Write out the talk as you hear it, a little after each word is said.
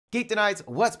Geek Nights,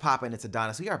 what's poppin'? It's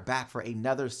Adonis. We are back for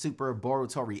another Super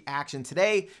Boruto reaction.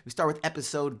 Today, we start with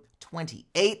episode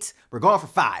 28. We're going for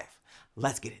 5.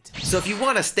 Let's get it. So if you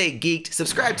want to stay geeked,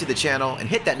 subscribe to the channel and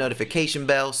hit that notification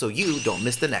bell so you don't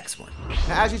miss the next one.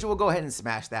 Now, as usual, go ahead and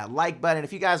smash that like button.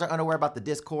 If you guys are unaware about the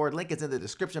Discord, link is in the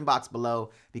description box below.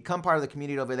 Become part of the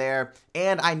community over there.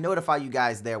 And I notify you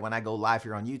guys there when I go live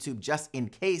here on YouTube, just in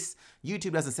case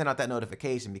YouTube doesn't send out that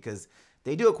notification, because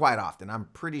they do it quite often. I'm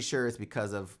pretty sure it's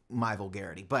because of my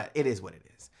vulgarity, but it is what it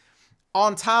is.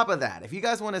 On top of that, if you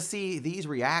guys want to see these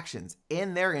reactions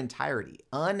in their entirety,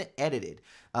 unedited,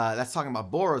 that's talking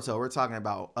about Boruto, we're talking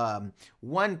about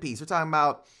One Piece, we're talking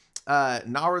about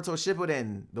Naruto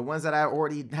Shippuden, the ones that I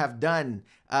already have done.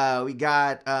 We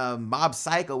got Mob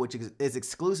Psycho, which is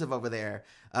exclusive over there.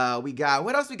 We got,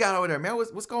 what else we got over there, man?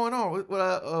 What's going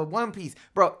on? One Piece.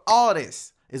 Bro, all of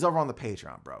this is over on the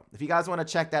Patreon, bro. If you guys want to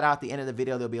check that out at the end of the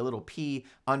video, there'll be a little P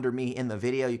under me in the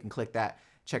video. You can click that,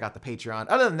 check out the Patreon.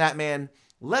 Other than that, man,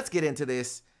 let's get into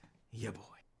this. Yeah, boy.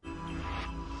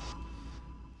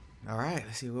 All right,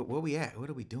 let's see, where we at? What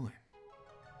are we doing?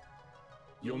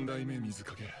 4代目水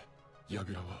影矢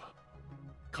倉は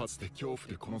かつて恐怖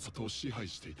でこの里を支配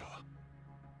していた。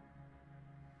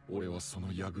俺はそ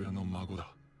の矢倉の孫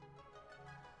だ。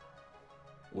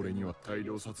俺には大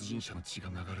量殺人者の血が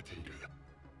流れている。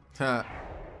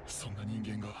そんな人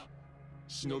間が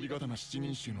忍び刀七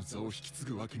人衆の座を引き継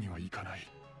ぐわけにはいかない。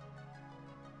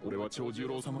俺は長十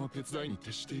郎様の手伝いに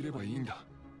徹していればいいんだ。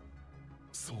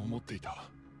そう思っていた。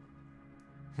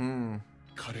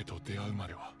彼と出会うま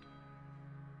では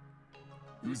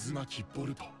渦巻きボ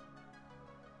ルト。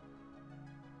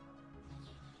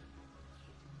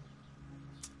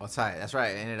Oh, tight. That's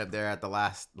right. I ended up there at the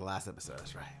last episode.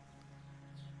 That's right.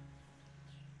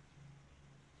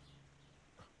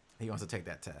 He wants to take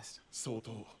that test. 相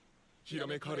当ヒラ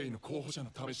メカレイの候補者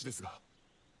の試しですが、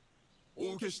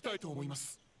お受けしたいと思いま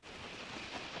す。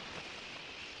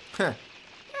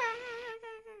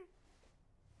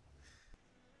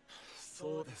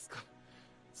そうですか。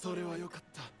それはよかっ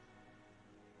た。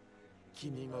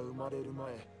君が生まれる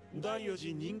前、第四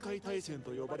次任海大戦と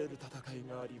呼ばれる戦い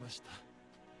がありました。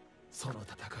その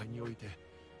戦いにおいて、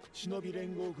忍び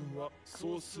連合軍は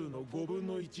総数の5分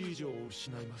の1以上を失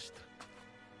いました。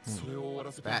それを終わ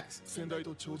らせた先代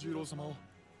と長十郎様を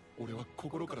俺は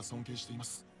心から尊敬していま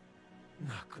す。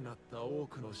亡くなった多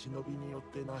くの忍びによ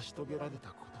って成し遂げられた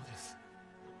ことです。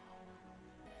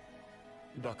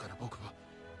だから僕は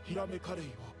ヒラメカレイを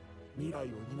未来を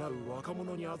担う若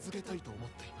者に預けたいと思っ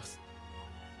ています。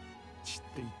散っ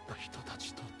ていった人た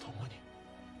ちと共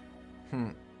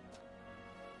に。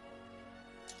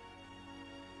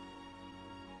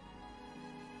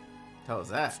How's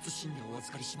that? 謹んでお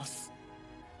預かりします。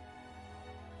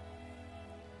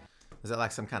Is that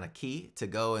like some kind of key to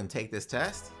go and take this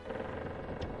test?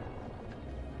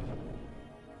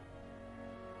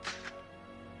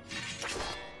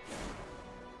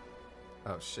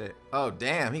 Oh shit. Oh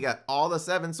damn, he got all the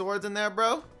 7 swords in there,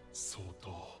 bro? 相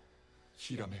当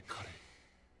ヒラメカレ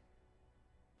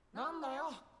イ。なんだ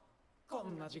よ。こ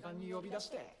んな時間に呼び出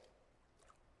して。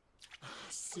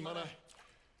すまない。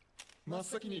真っ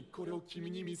先にこれを君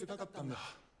に見せたかったんだ。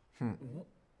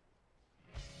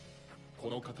こ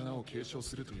の刀を継承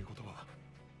するということは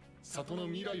里の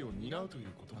未来を担うという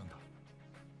ことなんだ。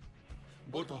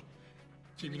ボルト、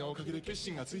君のおかげで決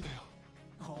心がついたよ。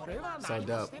俺は何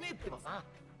もしてねえってばさ。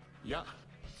いや、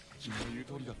君の言う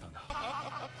通りだったんだ。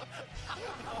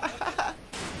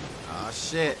Oh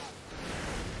shit.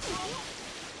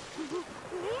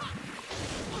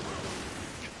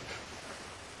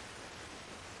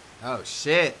 Oh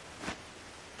shit.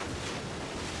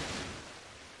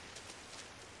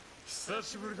 久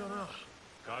しぶりだな、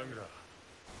カグラ。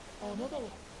あなたは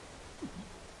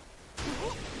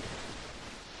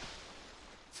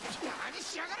何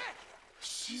しやがれ。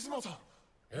静馬さ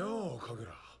ん。よう、カグ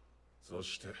ラ。そ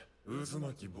して渦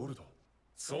巻きボルト。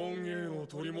尊厳を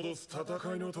取り戻す戦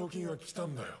いの時が来た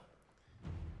んだよ。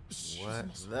What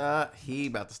the? He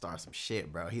about to start some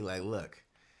shit, bro. He like, look,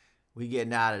 we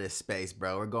getting out of this space,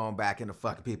 bro. We're going back into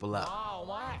fucking people up. ああ、お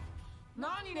前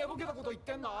何寝ぼけたこと言っ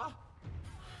てんだ。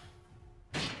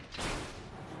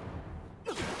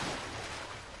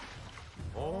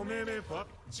おめめばっ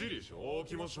ちり正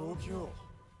気も正気よ。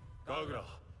カグラ、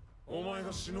お前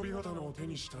が忍び刀を手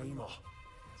にした今、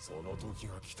その時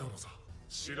が来たのさ。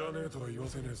知らねえとは言わ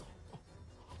せねえぞ。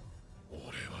俺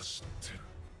は知ってる。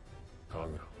カ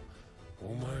グラ、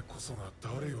お前こそが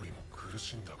誰よりも苦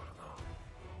しんだか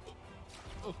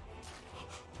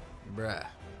らな。Bruh,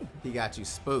 he got you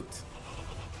spooked.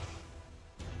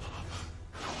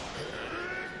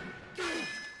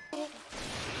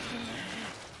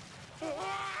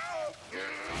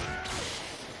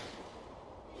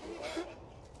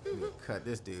 cut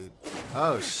this dude.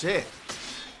 Oh, shit.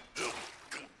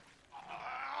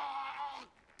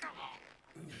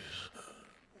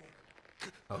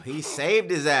 Oh, he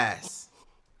saved his ass.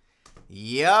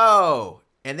 Yo.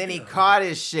 And then he caught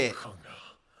his shit.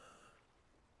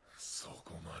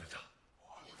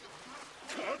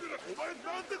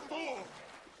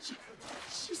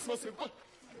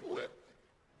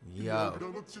 Yo.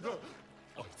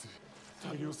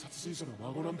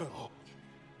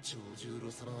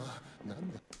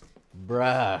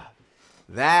 Bruh.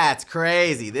 That's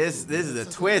crazy. This is a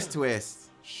twist. Bruh.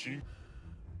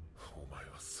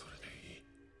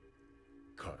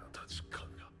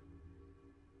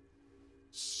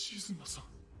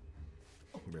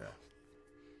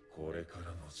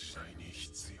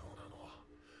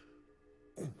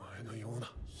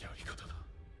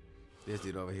 This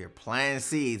dude over here planting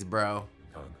seeds, bro.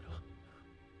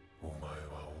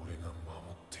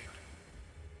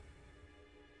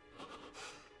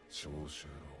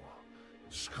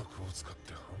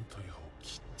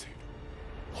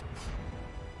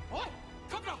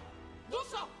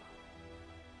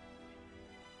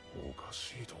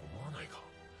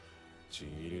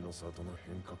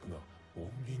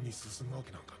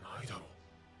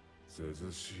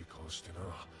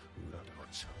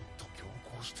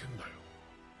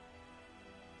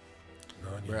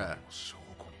 Bruh.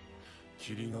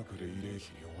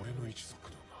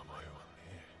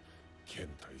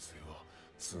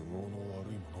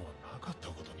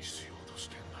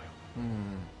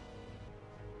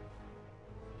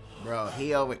 Bro,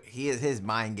 his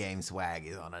mind game swag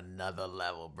is on another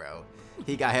level, bro.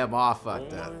 He got him all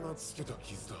fucked up.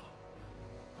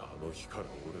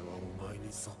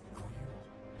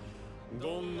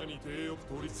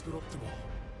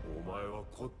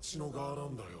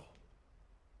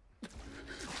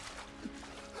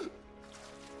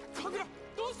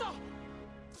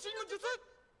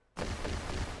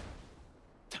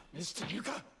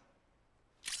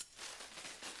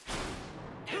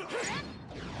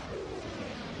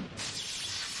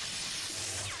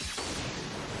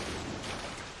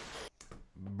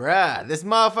 Bruh, this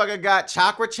motherfucker got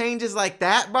chakra changes like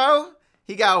that, bro?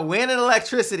 He got wind and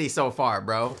electricity so far,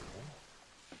 bro.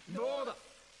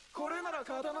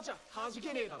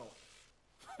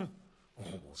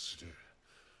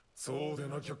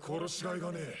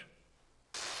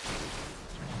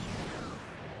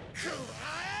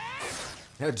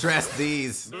 Address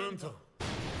these.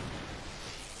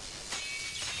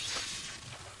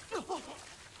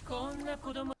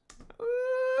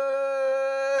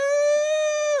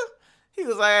 He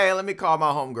was like, hey, let me call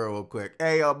my homegirl real quick.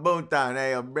 Hey, yo, Boontan,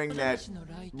 hey, yo, bring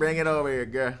it over here,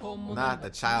 girl. Not the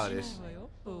childish.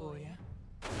 Oh,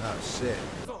 shit.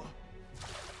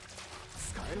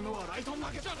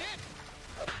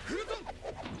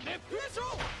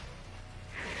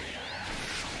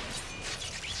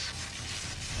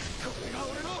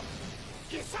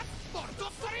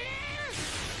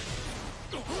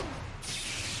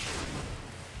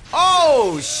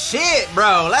 Oh, shit,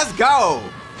 bro. Let's go.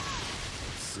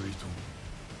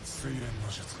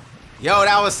 Yo,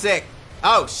 that was sick.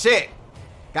 Oh, shit.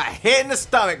 Got hit in the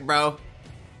stomach, bro.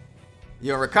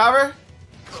 You gonna recover?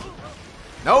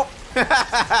 Nope.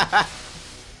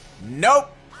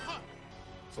 Nope.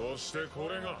 Oh,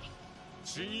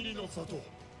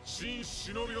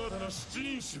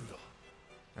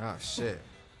 shit.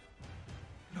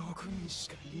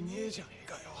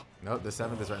 Nope, the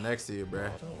 7th is right next to you,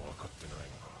 bruh.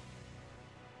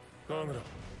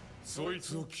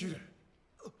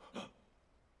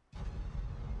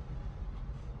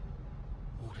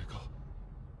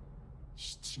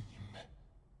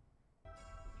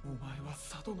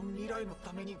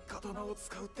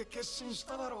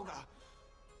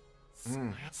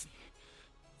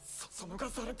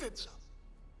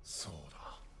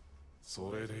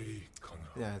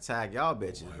 Yeah, tag y'all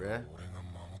bitches, bruh.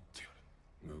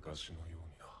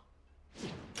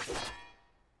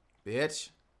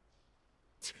 Bitch.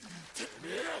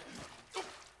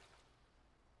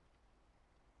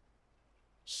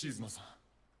 Shizune-san,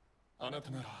 あなた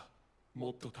なら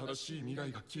もっと正しい未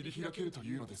来が切り開けると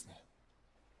いうのですね。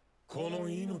この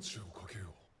命をかけよ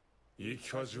う。生き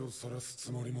恥をさらす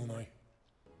つもりもない。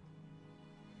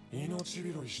命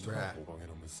拾いしたおかげ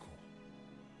の息子。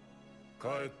帰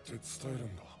って伝える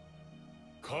んだ。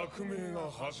革命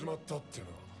が始まったってな。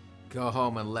Go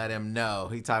home and let him know.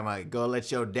 He talking about, go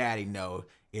let your daddy know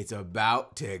it's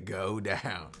about to go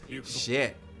down.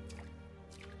 Shit.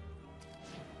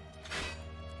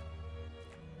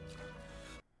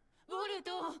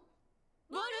 Boruto!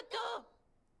 Boruto!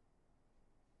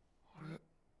 あれ、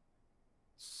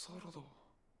サラダ。よ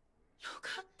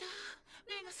かった。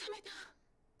目が覚めた。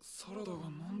らだが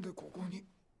なんでここに。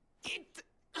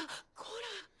こ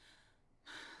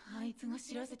ら、あいつが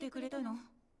知らせてくれたの。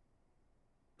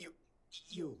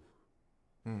よ。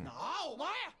なあ、お前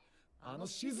あの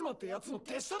シズマってやつの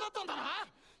手下だったんだな。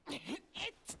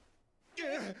違う、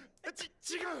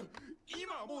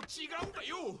今はもう違うんだ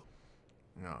よ。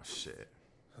Oh shit.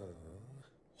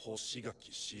 干し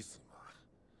柿シズ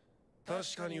マ、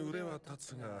確かに腕は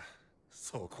立つが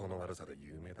そこの悪さで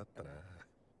有名だったな。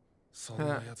そん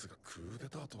なやつがクーデ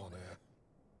ターとはね。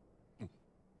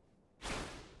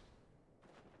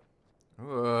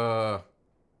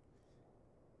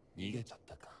逃げちゃっ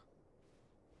たか。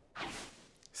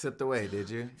 Slipped away,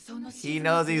 did you? その He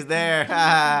knows he's there.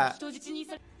 人質に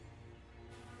され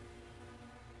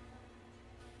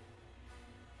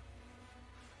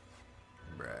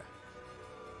Bruh.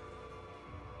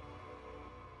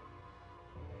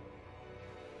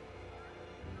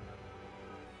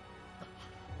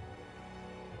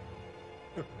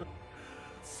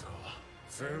さあ、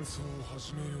戦争を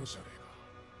始めようじゃねえか。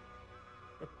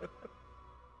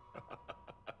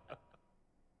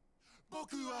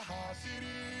僕は走り。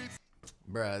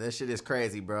 Bruh, this shit is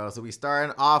crazy, bro. So we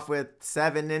starting off with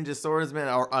 7 ninja swordsmen,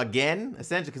 or again,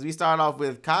 essentially, because we started off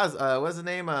with what's his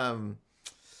name?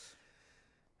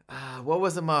 What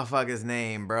was the motherfucker's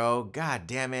name, bro? God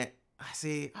damn it.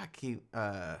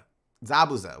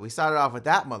 Zabuza. We started off with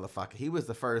that motherfucker. He was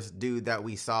the first dude that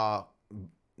we saw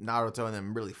Naruto and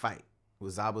them really fight. It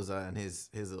was Zabuza and his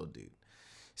little dude.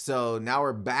 So now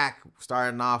we're back,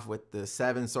 starting off with the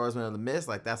 7 swordsmen of the mist.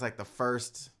 Like, that's like the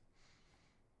first,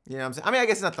 you know what I'm saying? I mean, I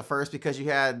guess it's not the first, because you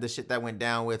had the shit that went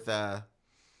down with the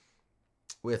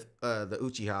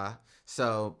uchiha.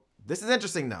 So this is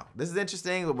interesting, though. This is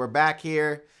interesting. We're back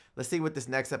here. Let's see what this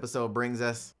next episode brings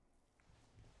us.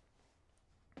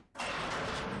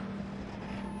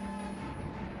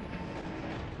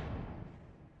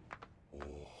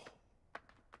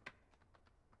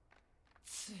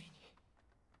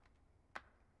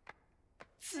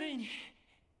 ついに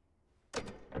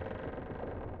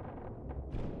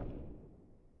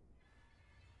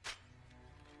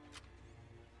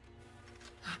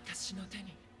私の手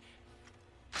に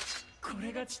こ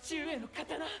れが父上の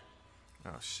刀。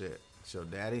 Oh shit. It's your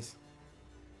daddy's?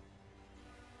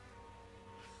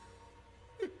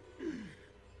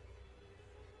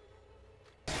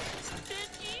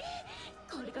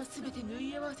 これが全て縫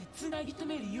い合わせつなぎ止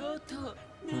める用途。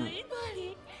縫い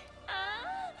針。あ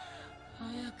あ、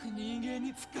早く人間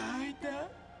に使いたい。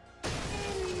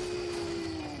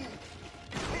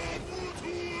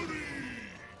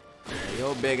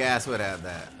 Your big ass would have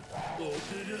that. ご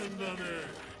機嫌だね。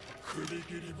首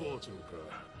切り包丁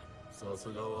か。さ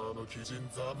すがはあの鬼人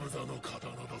ザブザの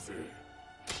刀だぜ。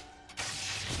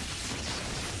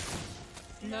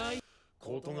ない。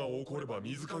ことが起これば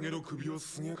水影の首を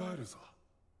すげ替えるさ。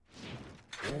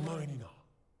お前にな。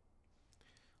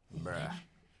Bruh.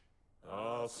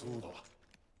 ああ、そうだ。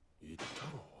言った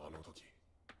ろ、あの時。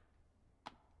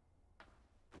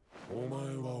お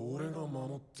前は俺が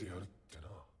守ってやるってな。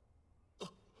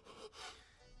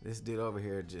 This dude over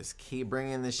here just keep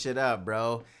bringing this shit up,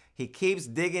 bro. He keeps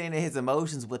digging into his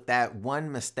emotions with that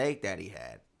one mistake that he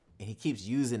had. And he keeps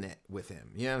using it with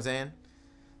him. You know what I'm saying?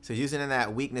 So he's using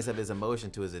that weakness of his emotion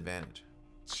to his advantage.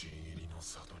 ちぎりの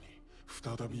里に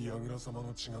再びヤグラ様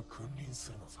の血が君臨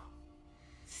するのさ。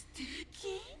素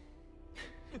敵。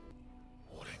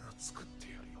俺が作って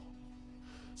やるよ。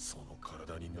その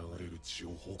体に流れる血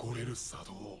を誇れる茶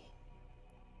道。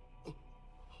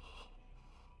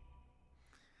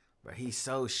 But he's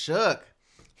so shook.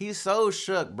 He's so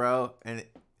shook, bro. And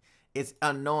it's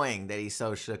annoying that he's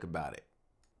so shook about it.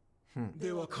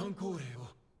 では観光令を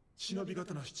忍び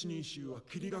刀七人衆は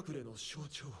霧隠れの象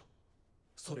徴。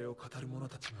それを語る者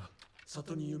たちが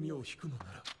里に弓を引くのな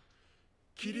ら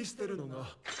切り捨てるの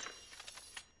が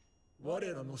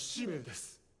我らの使命で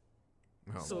す。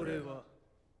 Oh, それ man. は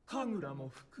神楽も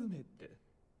含めて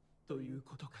という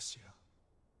ことかしら。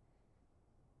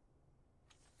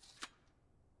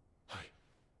はい。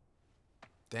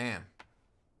 Damn.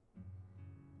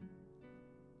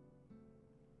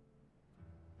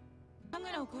 神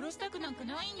楽を殺したくなんか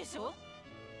ないんでしょ。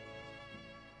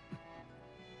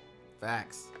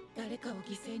 Facts. 誰かを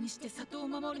犠牲にして里を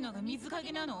守るのが水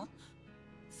影なの。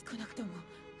少なくとも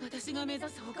私が目指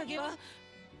す火影は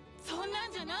そんな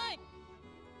んじゃない。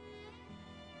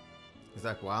 He's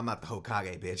like, well, I'm not the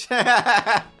Hokage, bitch.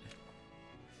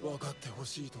 分かってほ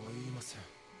しいとは言いません。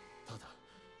ただ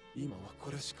今は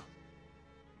これしか。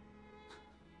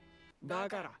だ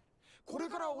からこれ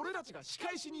から俺たちが仕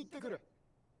返しに行ってくる。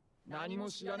何も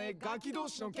知らねえガキ同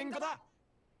士の喧嘩だ。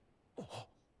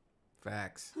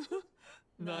 Facts.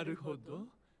 なるほど。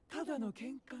ただの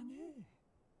喧嘩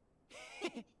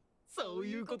ね。そう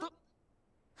いうこと。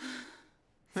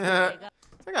I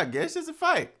guess it's a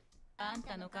fight. あん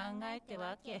たの考えって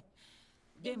わけ。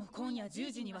でも今夜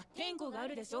10時には天候があ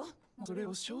るでしょ。それ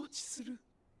を承知する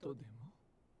とでも。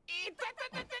いてて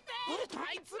ててて。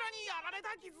あいつらにやられ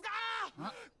た傷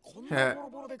が。こんなボロ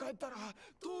ボロで帰ったら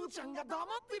父ちゃんが黙っ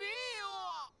てね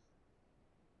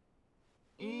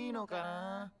えよ。いいのか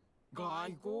な。外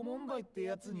交問題って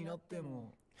やつになって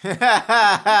も。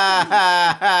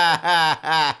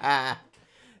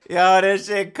Yo, this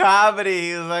shit comedy.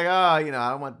 He was like, oh, you know,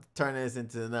 I don't want to turn this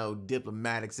into no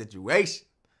diplomatic situation.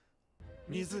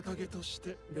 水影とし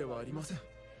てではありません。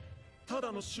た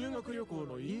だの修学旅行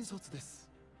の引率です。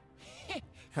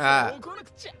は怒らな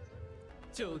くちゃ。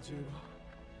長十郎、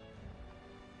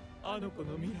あの子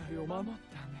の未来を守って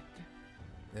あ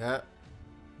げて。Yeah.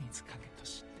 水影と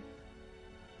して。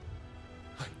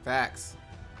Facts.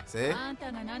 See? あん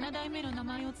たが7代目の名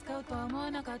前を使うとは思わ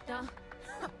なかった。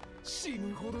死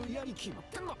ぬほど嫌に決まっ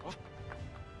てんだろ。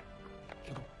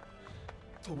けど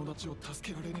友達を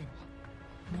助けられね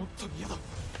えのはもっと嫌だ。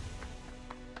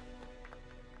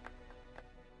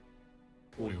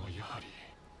俺はやはり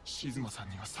静馬さん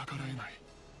には逆らえない。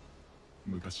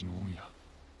昔の恩や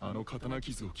あの刀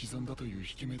傷を刻んだという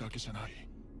引け目だけじゃない。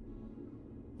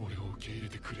俺を受け入れ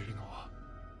てくれるのは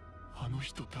あの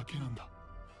人だけなんだ。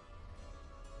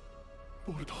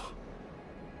ボルト、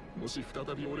もし再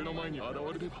び俺の前に現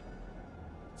れれば、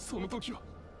その時は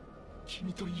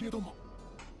君といえども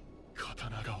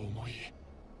刀が重い。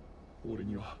俺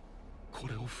にはこ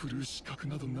れを振るう資格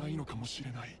などないのかもし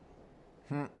れない。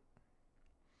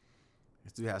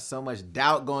This dude has so much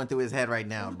doubt going through his head right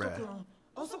now, bruh.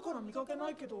 朝から見かけな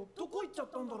いけどどこ行っちゃ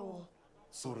ったんだろう。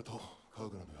それと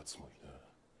神楽のやつもいな。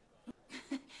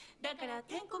だから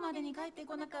天候までに帰って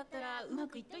こなかったらうま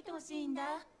くいっといてほしいんだ。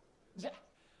じゃ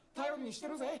頼りにして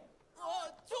るぜ。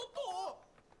あ、ちょっ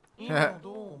と。今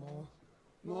どう思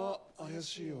う？まあ怪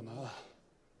しいよな。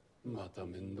また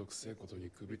めんどくせえことに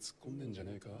首突っ込んでんじゃ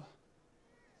ねえか。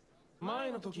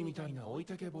前の時みたいな置い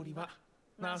てけぼりは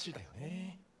なしだよ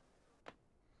ね。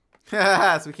So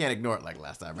we can't ignore it like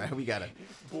last time, right? We gotta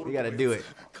do it.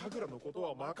 神楽のこと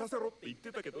は任せろって言っ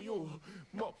てたけどよ。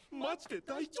マジで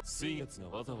大丈夫。水月が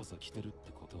わざわざ来てるっ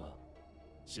てことは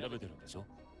調べてるんでしょ。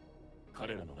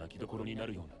彼らの泣きどころにな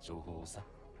るような情報をさ。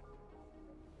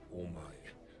お前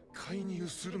介入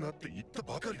するなって言った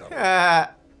ばかりだろ。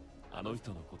あの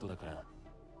人のことだから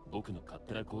僕の勝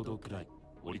手な行動くらい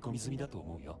織り込み済みだと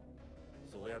思うよ。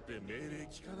そうやって命令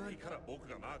聞かないから僕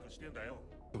がマークしてんだよ。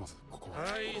まずここは。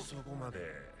はい、そこまで。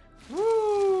動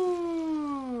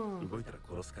いたら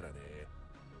殺すからね。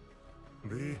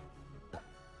で、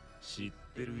知っ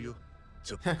てるよ。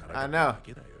ちょっとからだ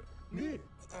けだよ。ねえ。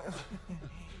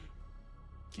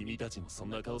君たちもそん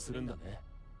な顔するんだね。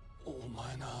お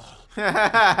前な。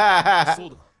そう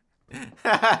だ。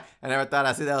I never thought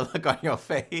I'd see that look on your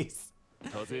face.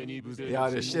 Y'all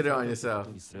just shit on yourself.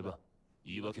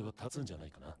 言い訳は立つんじゃな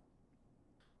いかな。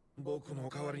僕の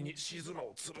代わりに静馬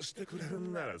を潰してくれる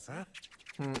んならさ。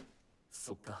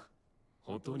そっか。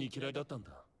本当に嫌いだったんだ。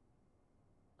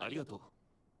ありがとう。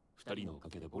二人のおか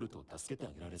げでボルトを助けて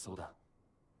あげられそうだ。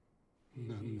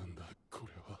なんなんだこ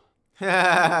れは。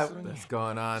What's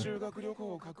going on? 修学旅行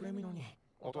を隠れみのに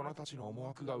大人たちの思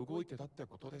惑が動いてたって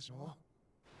ことでしょ。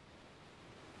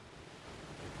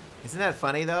Isn't that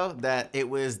funny though? That it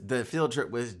was the field trip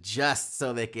was just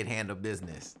so they could handle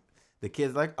business. The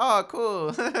kids like, oh,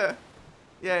 cool,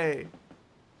 yay.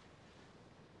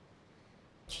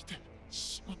 来て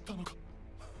しまったのか。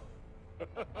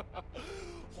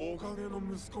おかげの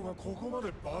息子がここま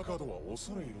でバカとは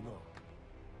恐れ入るな。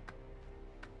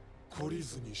懲り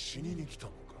ずに死にに来た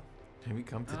のか。Did we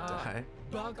come to die?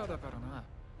 バカだからな。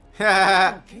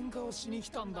喧嘩をしに来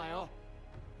たんだよ。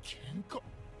喧嘩だ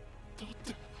っ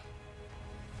て。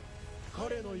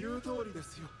彼の言う通りで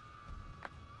すよ。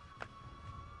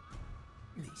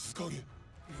水影。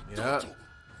Yep.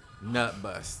 Nut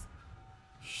bust.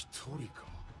 一人か。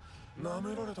舐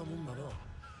められたもんだな。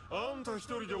あんた一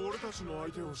人で俺たちの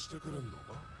相手をしてくれんの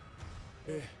か。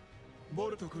ええ、ボ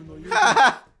ルト君の言う。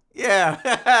Yeah.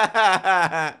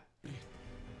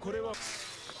 これは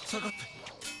下がって。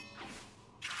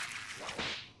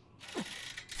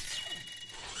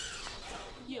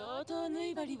やだ、縫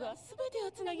い針はすべて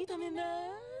をつなぎ止めま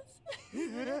す。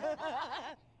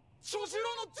長次郎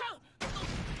のちゃん。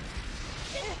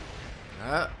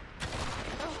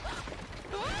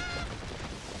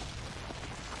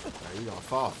You gonna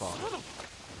fall.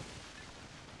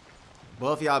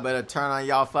 Both of y'all better turn on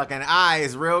y'all fucking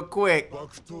eyes real quick.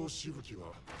 爆闘しぶき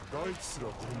は大地すら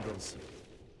分断する。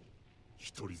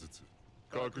一人ずつ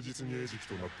確実に餌食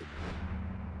となってる。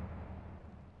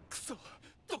くそ、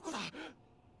どこだ。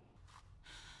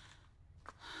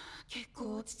結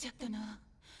構落ちちゃったな。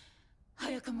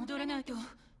早く戻らないと。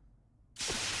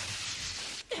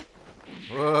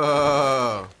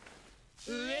Whoa.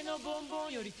 上のボンボ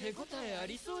ンより手応えあ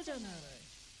りそうじゃない。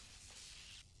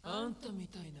あんたみ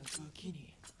たいなガキ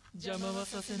に邪魔は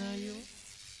させないよ。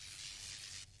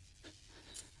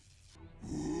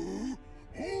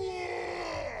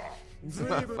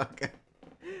Fucking,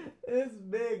 this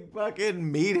big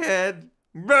fucking meathead.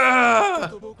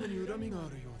 Bruh. 僕に恨みがあ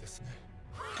るようですね。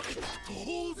当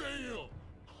然よ。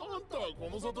あんたはこ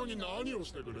の里に何を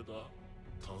してくれた？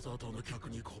ただただ客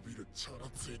にこびるチャラ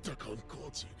ついた観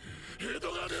光地。ヘ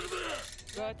ドが出るぜ。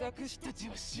私たち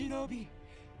は忍び。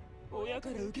親か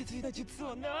ら受け継いだ術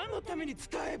を何のために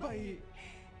使えばいい？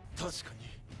確かに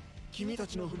君た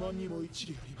ちの不満にも一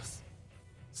理あります。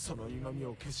その歪み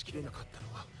を消しきれなかった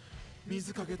のは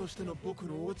水影としての僕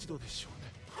の落ち度でしょ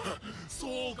うね。そ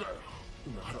うかよ。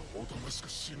ならおとなしく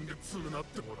死んで償っ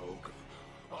てもらおうか。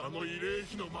あの慰霊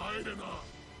碑の前でな。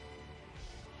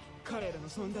彼らの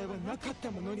存在はなかっ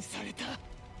たものにされた。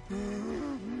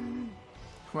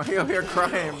Why you over here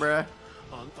crying, bruh?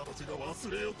 あんたたちが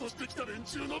忘れようとしてきた連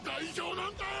中の代表な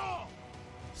んだよ。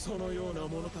そのような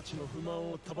者たちの不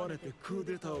満を束ねてクー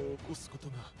デターを起こすこと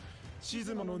がシ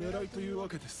ズマの狙いというわ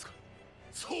けですか。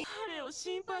そう。彼を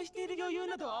心配している余裕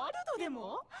などあるとで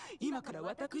も？今から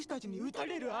私たちに撃た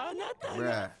れるあなた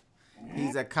が。Bruh.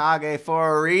 He's a Kage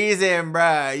for a reason,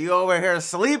 bruh. You over here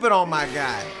sleeping on my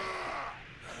guy.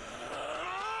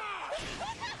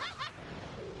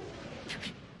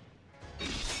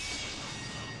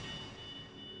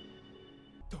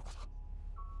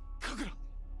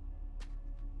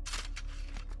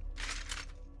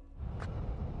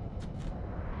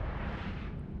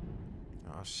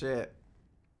 Oh shit.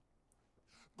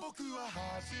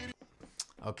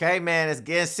 Okay, man, it's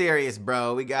getting serious,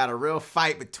 bro. We got a real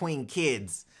fight between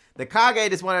kids. The Kage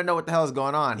just want to know what the hell is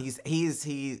going on. He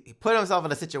put himself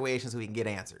in a situation so he can get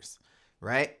answers,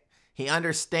 right? He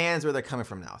understands where they're coming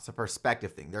from now. It's a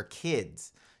perspective thing. They're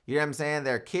kids. You know what I'm saying?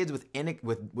 They're kids with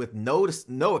no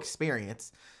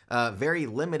experience, very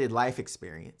limited life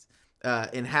experience,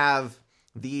 and have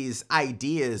these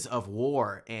ideas of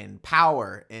war and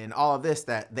power and all of this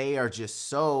that they are just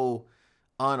so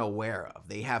unaware of.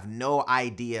 They have no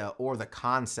idea or the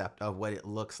concept of what it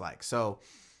looks like. So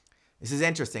this is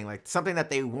interesting, like something that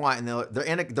they want, and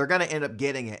they're gonna end up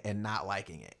getting it and not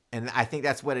liking it. And I think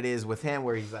that's what it is with him,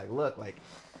 where he's like, look, like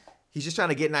he's just trying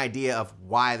to get an idea of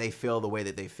why they feel the way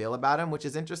that they feel about him, which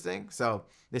is interesting. So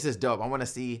this is dope. I want to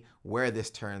see where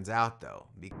this turns out, though.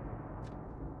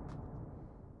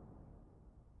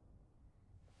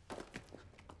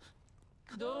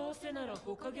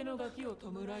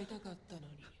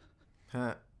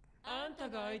 Huh. あんた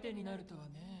が相手になるとは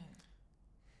ね。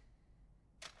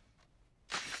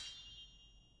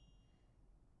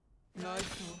ライト、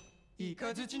イ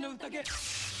カズチの宴。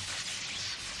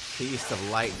Feast of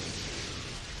Lightning.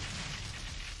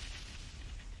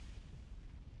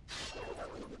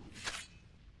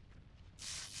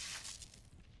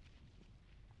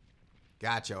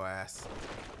 Got your ass.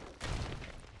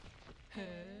 へ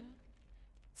え、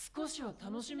少しは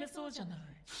楽しめそうじゃない。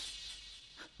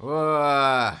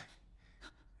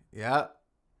Yep.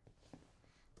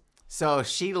 So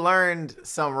she learned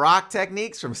some rock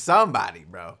techniques from somebody,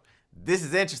 bro. This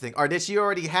is interesting. Or did she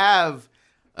already have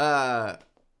like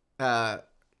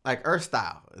Earth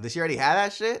style? Did she already have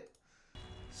that shit?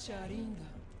 シャリン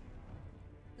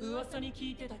ガン。噂に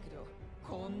聞いてたけど、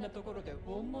こんなところで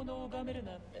本物を拝める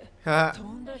なんてと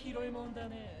んだ広いもんだ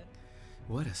ね。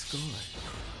What a score.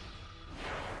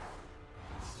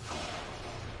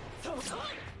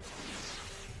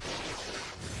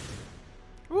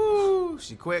 Woo!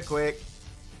 She quit quick.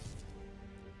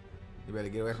 You better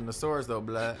get away from the swords, though,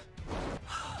 blood.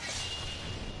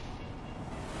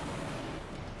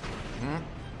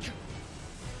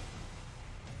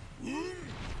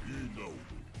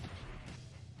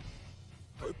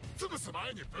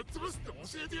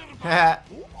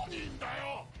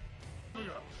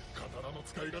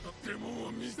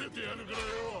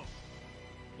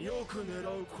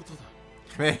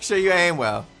 Make sure you aim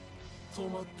well.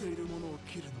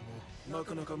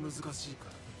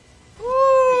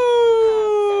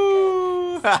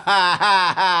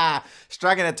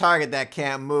 Striking a target that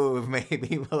can't move may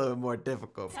be a little more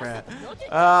difficult, friend.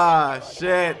 Ah,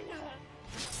 shit.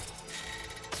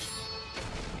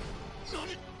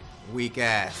 Weak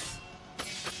ass.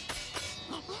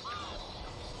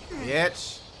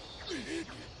 Bitch.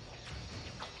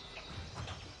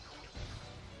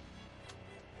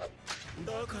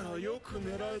 だからよく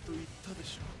狙えと言ったで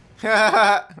しょ。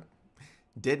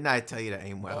 Didn't I tell you to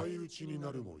aim well? 相打ちに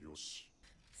なるもよし。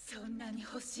そんなに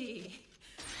欲しいこ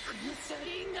のシャ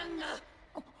リンガンが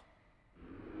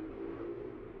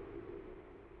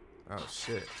Oh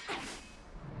shit.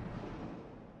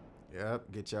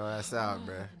 Yep, get your ass out,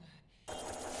 bruh.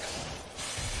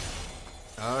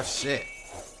 Oh shit.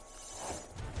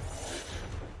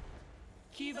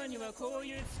 牙にはこう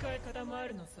いう使い方もあ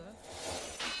るのさ。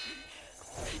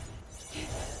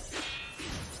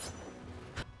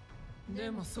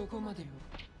でもそこまでよ。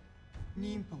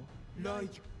忍法、雷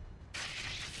魚。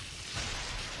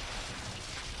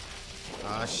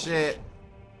 Oh shit.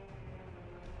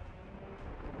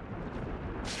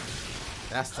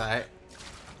 That's tight.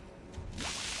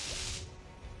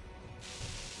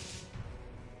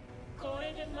 こ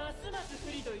れでますます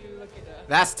不利というわけだ。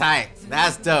 That's tight.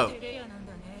 That's dope. テレアなん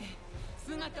だね。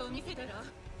姿を見せたら。だよ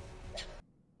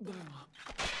な。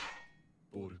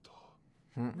ボルト。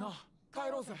なあ、帰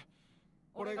ろうぜ。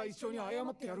俺が一緒に謝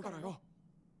ってやるからよ。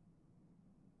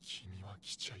君は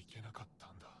来ちゃいけなかった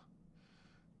んだ。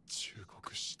忠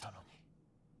告したのに。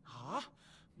はあ？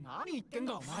何言ってん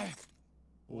だお前。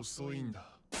遅いんだ。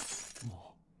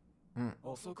もう。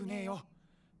遅くねえよ。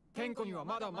天子には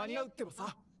まだ間に合うってば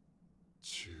さ。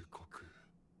忠告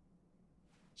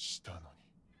したのに。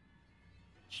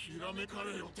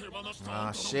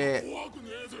 Oh shit.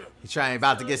 He's trying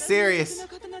about to get serious.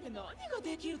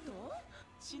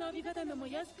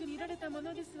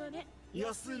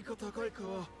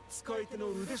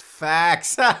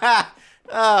 Facts.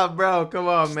 Oh, bro, come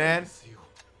on, man. さ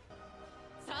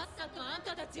っさとあん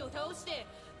たたちを倒して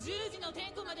10時の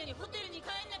点呼までにホテルに帰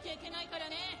んなきゃいけないから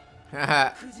ね。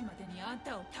9時までにあん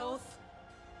たを倒す。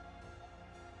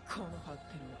この発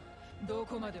展はど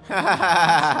こまでも。ほらほ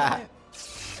ら、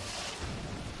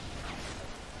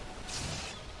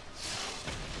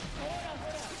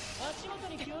足元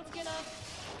に気をつけな。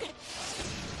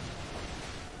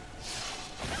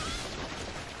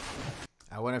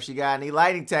 I wonder if she got any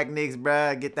lighting techniques,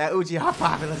 bruh. Get that uchiha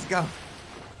popping. Let's go.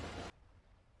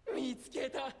 見つけ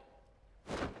た。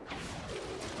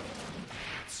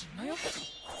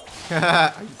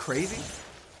 Are you crazy?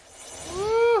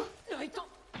 Woo. ライト。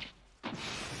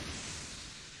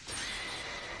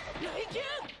ライキュ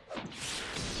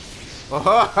Oh, ho,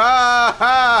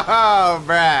 ho, ho,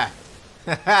 bruh.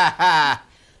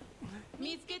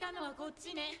 見つけたのはこっ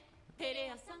ちね。テ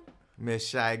レアさん。 Miss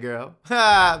Shy Girl.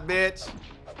 Ha, bitch.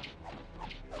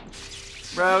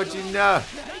 Bro, what you know?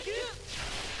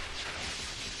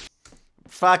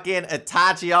 Fucking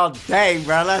Itachi all day,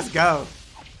 bro. Let's go.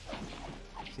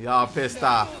 She all pissed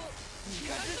off.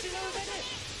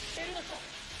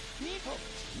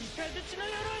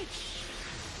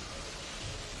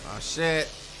 Oh, shit.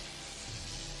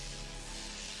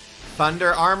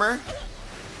 Thunder armor?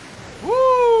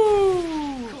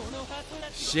 Woo!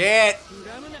 Shit!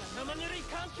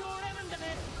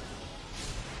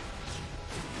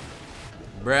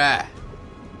 Bruh.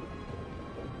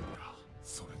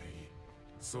 それでいい。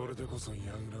それでこそヤ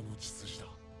グラの血筋だ。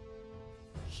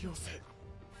広瀬、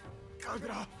神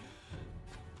楽、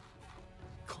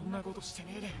こんなことして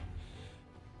ねえで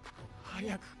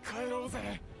早く帰ろう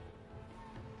ぜ。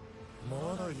まだ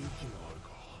息がある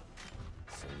か。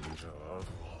そんじゃあと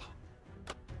は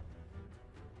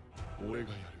俺が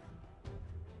やる。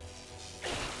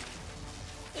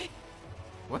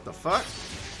 What the fuck? こ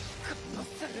の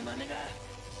サルマネが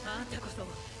あんたこそ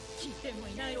聞いても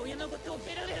いない親のことを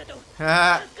ベラベラと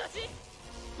Ha. 恥ずかしい。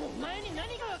お前に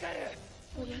何がわかる。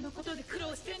親のことで苦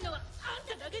労してんのはあん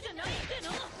ただけじゃないって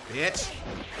の。 Bitch.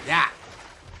 Yeah.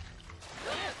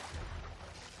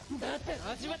 だった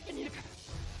ら味わってみるか。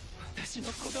私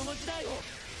の子供時代を。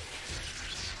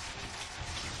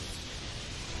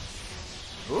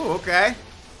 Ooh, okay.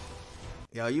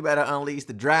 Yo, you better unleash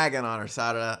the dragon on her,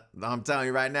 Sarada. I'm telling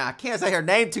you right now. I can't say her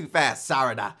name too fast,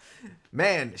 Sarada.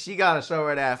 Man, she gotta show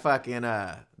her that fucking,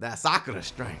 that Sakura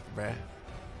strength, bruh.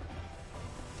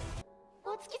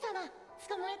 お月様、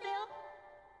捕まえたよ。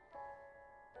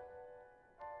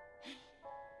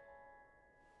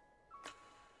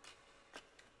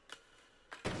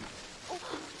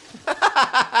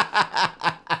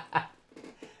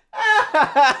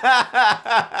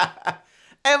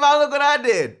 Hey, man, look what I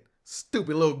did.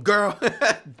 Stupid little girl.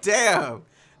 Damn.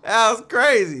 That was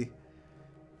crazy.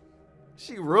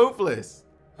 She ruthless.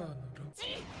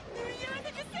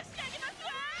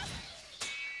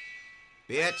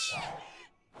 Bitch.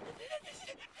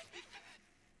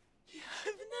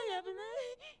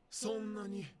 そんな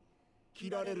に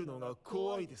切られるのが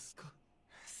怖いですか。好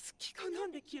き好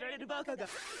んで切られるバカが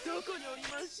どこにおりま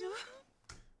しょう。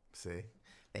 See?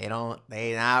 They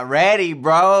not ready,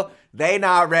 bro. They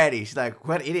not ready. She's like,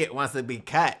 what idiot wants to be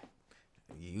cut?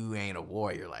 You ain't a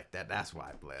warrior like that. That's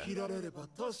why, Blair. 切られれば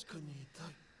確かに痛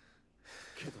い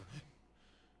けどね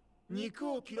肉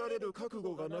を切られる覚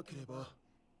悟がなければ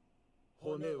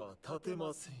骨は立て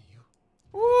ませんよ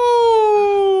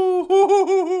Ooh.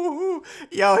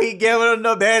 Yo, he giving him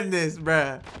the business,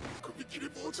 bruh.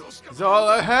 That's all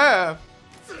I have.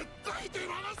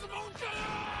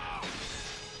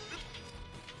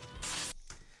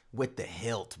 With the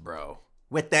hilt, bro.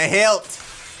 With the hilt.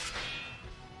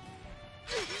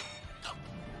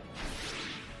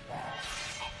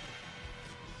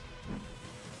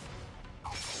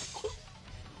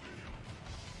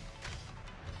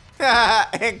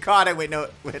 And caught it with no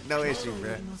issue,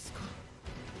 bro.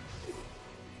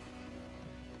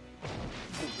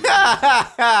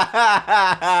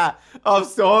 I'm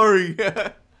sorry.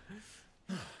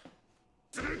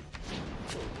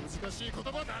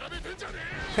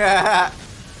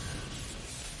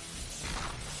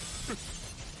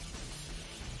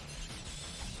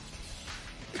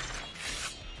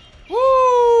 Woo!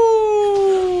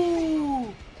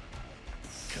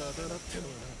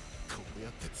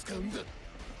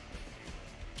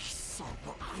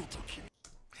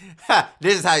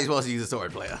 This is how you're supposed to use a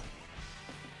sword, player.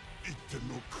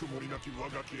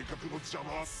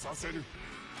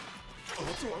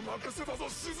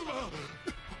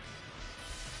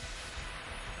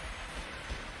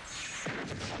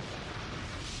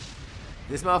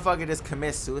 This motherfucker just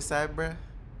commits suicide, bruh.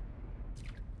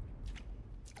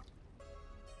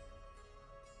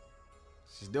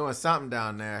 She's doing something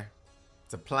down there.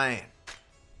 It's a plan.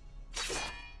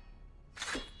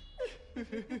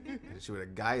 Hit you with a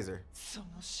geyser.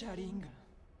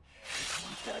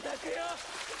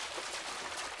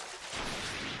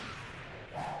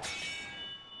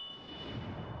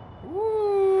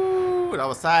 Woo! That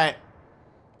was tight.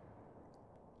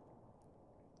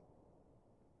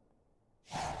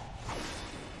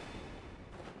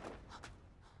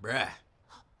 Bruh.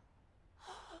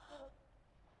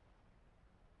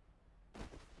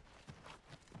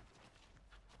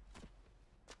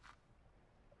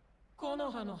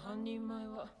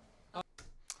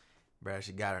 Bruh,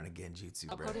 she got her in a genjutsu,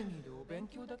 bruh.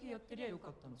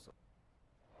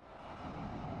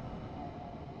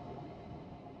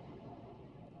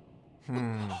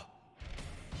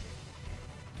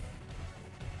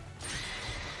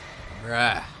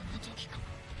 Bruh.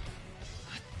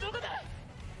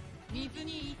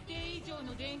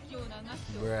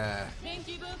 Bruh.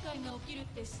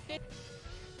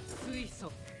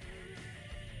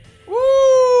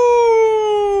 Woo!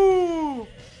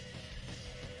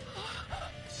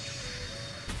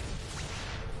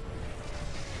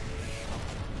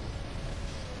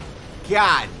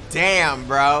 God damn,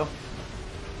 bro.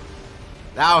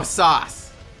 That was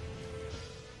sauce.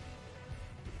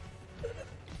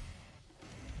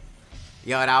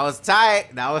 Yo, that was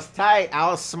tight. That was tight. I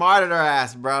was smart at her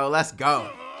ass, bro. Let's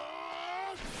go.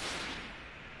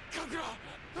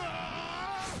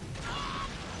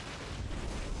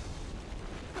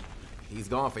 He's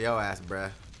going for your ass,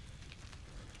 bruh.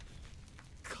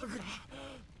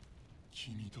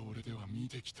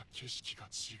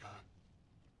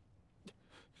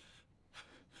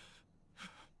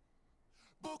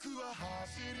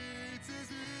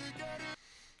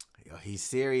 Yo, he's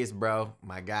serious, bro.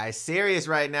 My guy's serious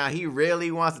right now. He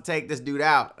really wants to take this dude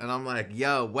out. And I'm like,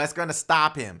 yo, what's gonna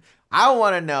stop him? I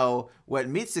want to know what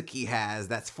Mitsuki has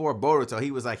that's for Boruto.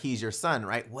 He was like, he's your son,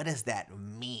 right? What does that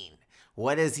mean?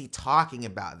 What is he talking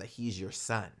about that he's your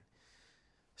son?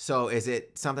 So is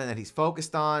it something that he's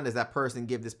focused on? Does that person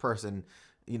give this person,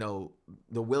 you know,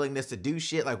 the willingness to do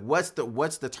shit? Like, what's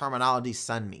the terminology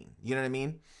son mean? You know what I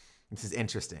mean? This is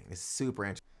interesting. It's super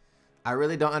interesting. I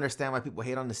really don't understand why people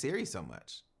hate on the series so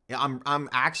much. Yeah, I'm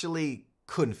actually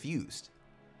confused.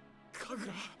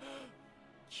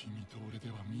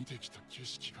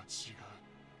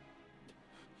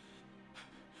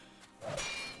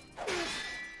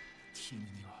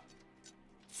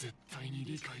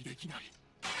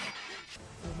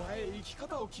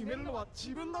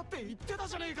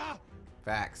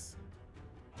 Facts.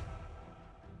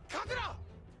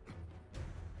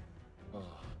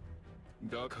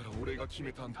 だから俺が決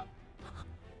めたんだ。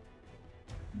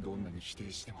どんなに否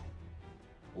定しても、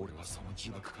俺はその呪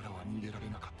縛からは逃げられ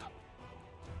なかった。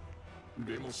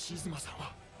でも静馬さん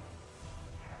は、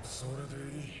それ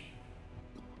でいい。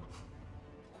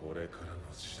これからの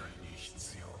時代に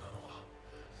必要なのは。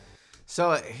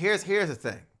So here's the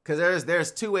thing, because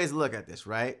there's two ways to look at this,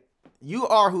 right? You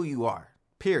are who you are,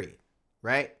 period,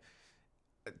 right?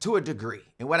 to a degree.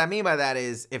 And what I mean by that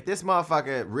is, if this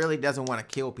motherfucker really doesn't want to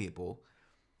kill people,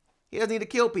 he doesn't need to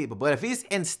kill people. But if he's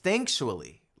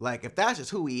instinctually, like, if that's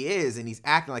just who he is and he's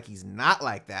acting like he's not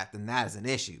like that, then that is an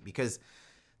issue, because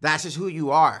that's just who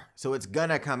you are. So it's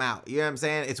gonna come out. You know what I'm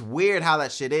saying? It's weird how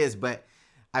that shit is, but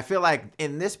I feel like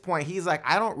in this point, he's like,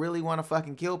 I don't really want to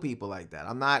fucking kill people like that.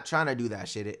 I'm not trying to do that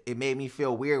shit. It made me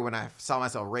feel weird when I saw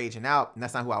myself raging out, and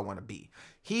that's not who I want to be.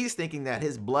 He's thinking that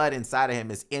his blood inside of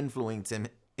him is going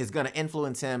to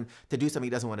influence him to do something he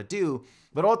doesn't want to do.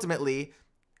 But ultimately,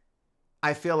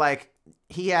 I feel like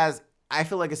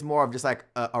it's more of just like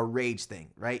a rage thing,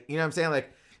 right? You know what I'm saying?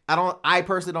 Like, I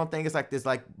personally don't think it's like this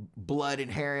like blood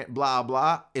inherent blah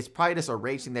blah. It's probably just a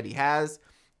rage thing that he has,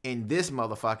 and this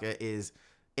motherfucker is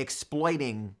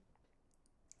exploiting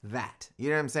that. You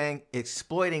know what I'm saying?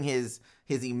 Exploiting his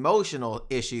emotional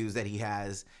issues that he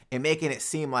has and making it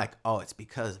seem like, oh, it's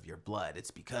because of your blood. It's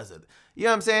because of, you know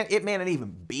what I'm saying? It may not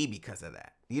even be because of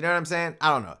that. You know what I'm saying? I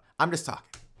don't know. I'm just talking.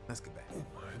 Let's get back.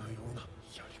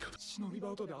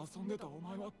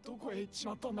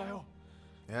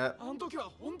 Yeah.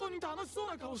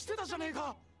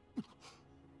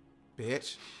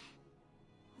 Bitch.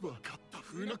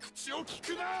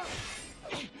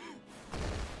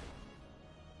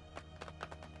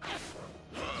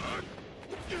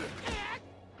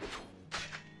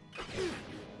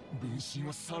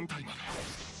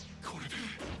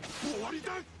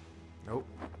 Nope.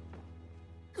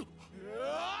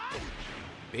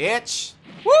 Bitch.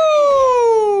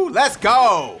 Woo! Let's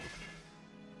go.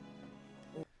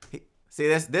 See,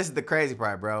 this is the crazy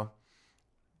part, bro.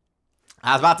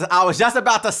 I was just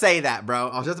about to say that, bro.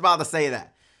 I was just about to say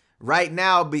that. Right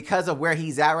now, because of where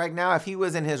he's at right now, if he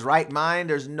was in his right mind,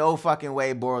 there's no fucking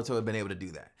way Boruto would have been able to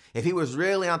do that. If he was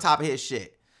really on top of his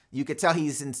shit, you could tell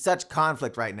he's in such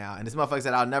conflict right now. And this motherfucker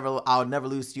said, I'll never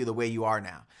lose to you the way you are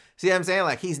now. See what I'm saying?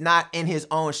 Like, he's not in his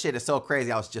own shit. It's so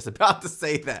crazy. I was just about to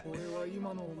say that.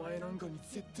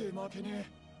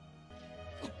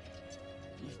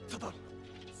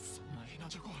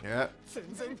 Yeah.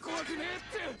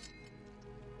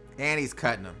 And he's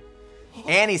cutting him.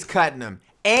 And he's cutting him.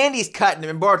 And he's cutting him.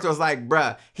 And Boruto's like,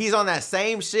 bruh, he's on that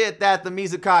same shit that the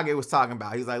Mizukage was talking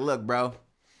about. He's like, look, bro,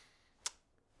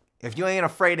 if you ain't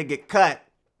afraid to get cut,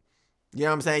 you know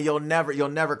what I'm saying? You'll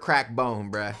never crack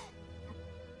bone, bruh.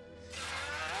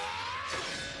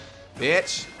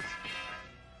 Bitch.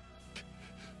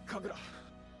 Kaguya.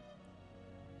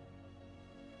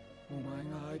 お前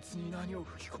があいつに何を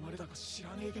吹き込まれたか知ら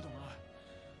ねえけどな。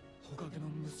ほかげの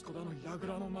息子だの、ヤグ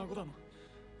ラの孫だの。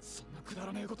そんなくだ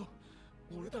らねえこと、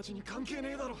俺たちに関係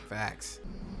ねえだろ。Facts.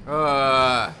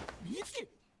 美月。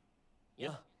い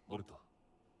や、ボルト。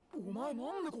お前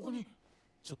なんでここに？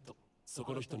ちょっとそ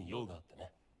この人に用があって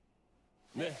ね。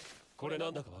ねえ、これな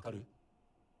んだかわかる？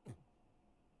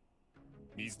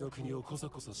水の国をこそ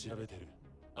こそ調べてる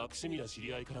悪趣味な知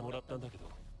り合いからもらったんだけど、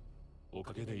お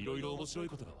かげでいろいろ面白い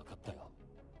ことが分かったよ。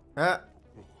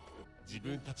自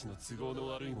分たちの都合の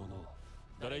悪いものを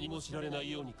誰にも知られな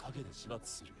いように陰で始末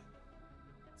する。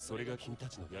それが君た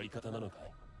ちのやり方なのか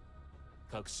い？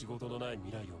隠し事のない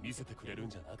未来を見せてくれるん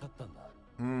じゃなかったんだ。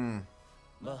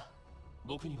まあ、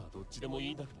僕にはどっちでも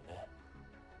いいんだけどね。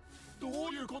ど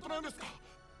ういうことなんですか？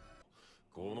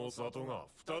この里が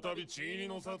再び地入り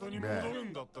の里に戻る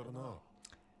んだったらな。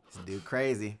Dude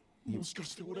crazy. もしか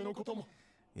して俺のことも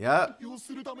Yep. 要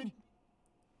するために。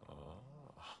あ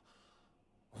あ、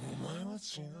お前は違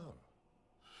う。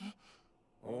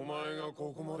お前が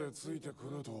ここまでついてく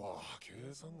るとは計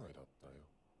算外だったよ。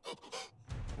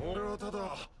俺はた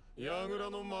だヤグラ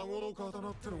の孫の刀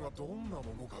ってのがどんなも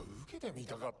のか受けてみ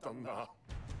たかったんだ。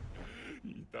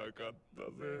痛かったぜ、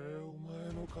お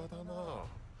前の刀。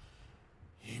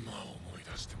今思い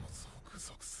出してもゾク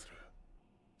ゾクする。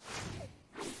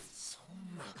そ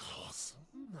んな顔す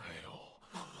んなよ。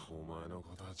お前の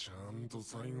ことはちゃんと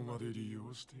最後まで利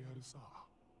用してやるさ。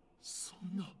そ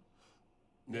んな。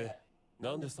ねえ、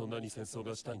なんでそんなに戦争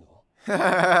がしたいの？僕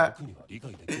には理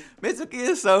解できる。Mitsuki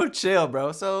is so chill,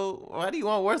 bro. So why do you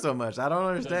want war so much? I don't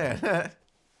understand.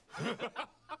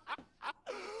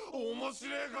 面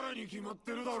白いからに決まっ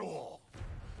てるだろう。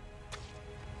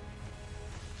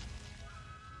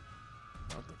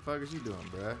What the fuck is you doing,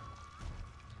 bruh?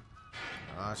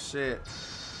 Oh shit.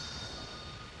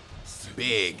 It's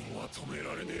big.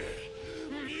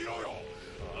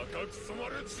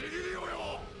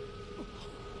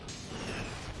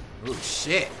 Oh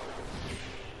shit.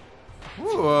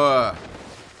 Ooh.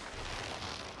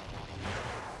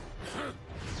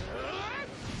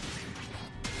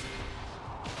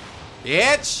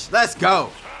 Bitch, let's go.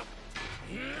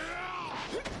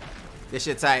 This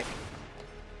shit tight.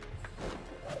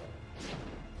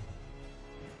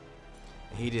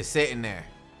 He just sitting there.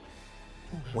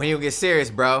 When you get serious,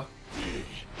 bro?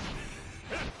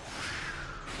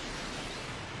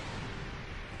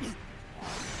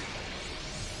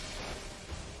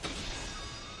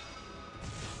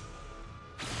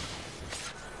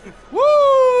 Woo!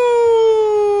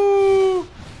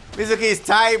 Mizuki's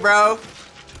tight, bro.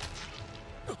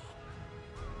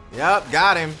 Yep,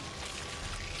 got him.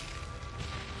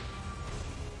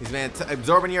 He's been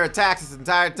absorbing your attacks this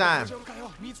entire time.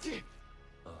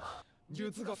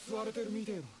 術が吸われてるみ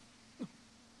てえだ。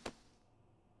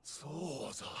そ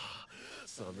うさ、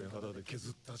サメ肌で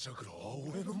削ったチャクラは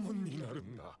俺のもんになる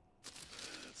んだ。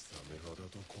サメ肌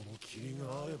とこの霧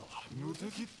があれば無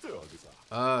敵ってわけさ。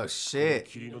 Oh shit.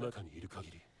 霧の中にいる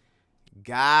限り。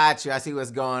 Got you. I see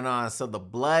what's going on. So the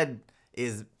blood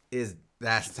is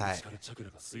that's tight. チャクラ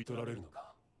が吸い取られるの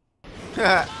か。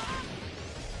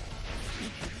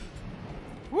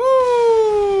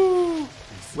 Woo!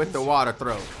 With the water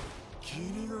throat.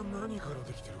 霧が何から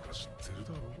できてるか知ってる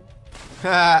だろ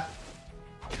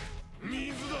う。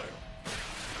 水だよ。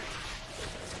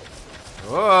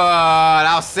 Oh,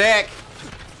 that was sick.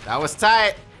 That was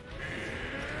tight.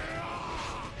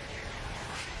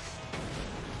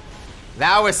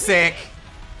 That was sick.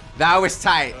 That was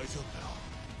tight.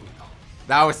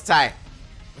 That was tight.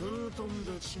 ブートン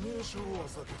で致命傷は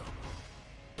避けた。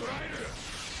捕らえる。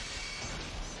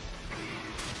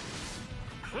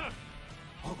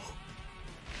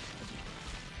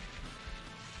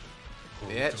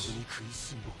 Bitch.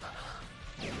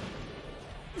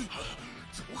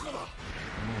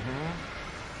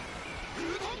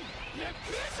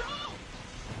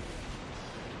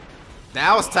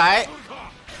 That was tight.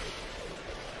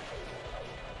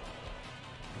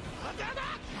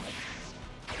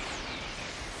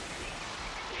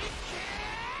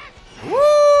 Woo!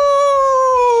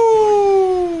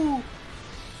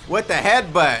 What the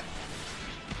headbutt?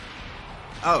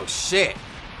 Oh shit.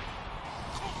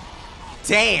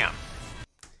 Damn.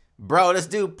 Bro, this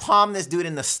dude palmed this dude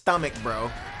in the stomach, bro.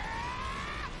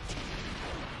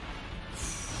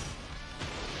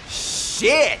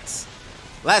 Shit.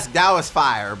 That was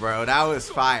fire, bro. That was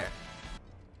fire.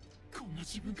 こんな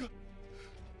自分が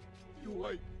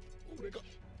弱い俺が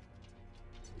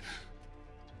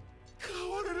変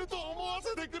われると思わ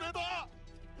せてくれた。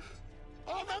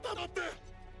あなただって。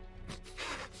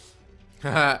せ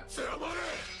まれ。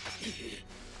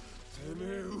てめ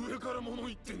え上から物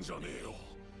言ってんじゃねえよ。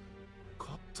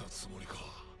勝ったつもりか。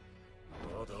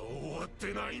まだ終わっ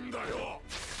てないんだよ。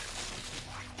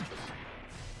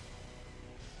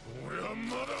俺は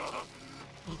まだ。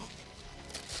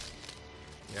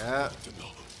 Yeah.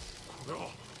 これは。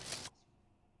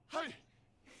はい。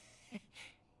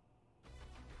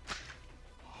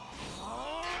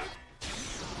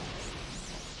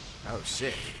 Oh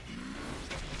shit.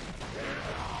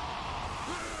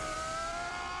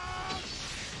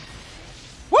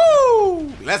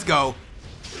 Woo! Let's go.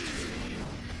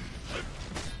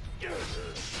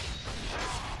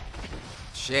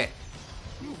 Shit.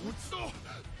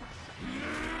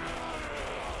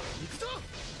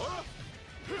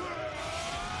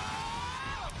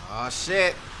 Oh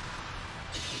shit.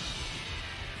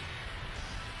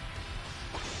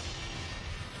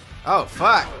 Oh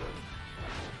fuck.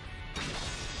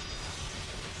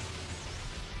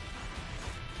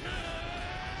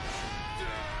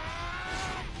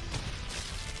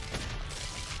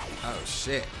 Oh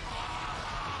shit.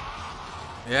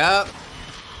 Yep.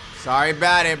 Sorry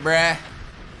about it, bruh.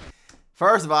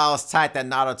 First of all, I was tight that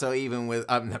Naruto even with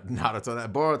Naruto,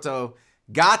 that Boruto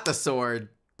got the sword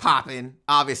popping.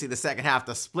 Obviously the second half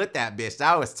to split that bitch.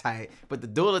 That was tight. But the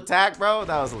dual attack, bro,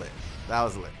 that was lit. That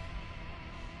was lit.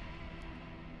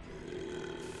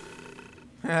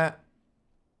 急い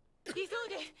で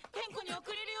天候に遅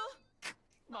れるよ。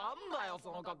なんだよ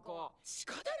その格好。仕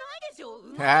方ないでしょ。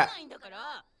動かないんだか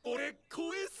ら。俺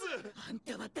怖えっす。あん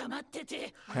たは黙って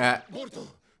て。ボルト、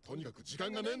とにかく時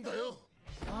間がねえんだよ。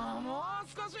もう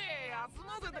少し休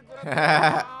ませてくれ。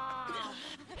あ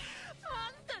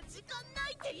んた時間な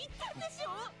いって言ったんでしょ。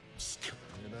仕方ね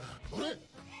えな。俺。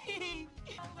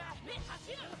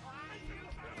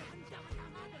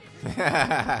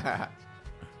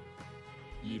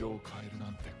色を変えるな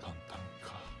んて簡単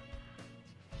か。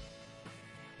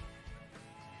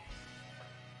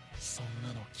そん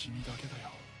なの君だけだ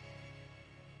よ。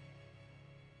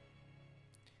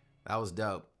 That was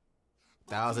dope.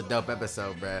 That was a dope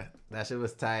episode, bruh. That shit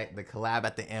was tight. The collab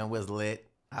at the end was lit.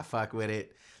 I fuck with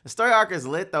it. The story arc is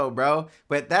lit though, bro.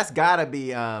 But that's gotta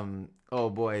be oh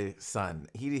boy, son.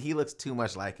 He looks too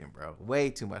much like him, bro. Way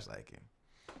too much like him.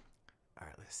 All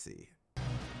right, let's see.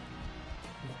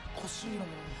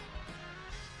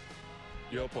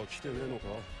 やっぱ来てねえのか、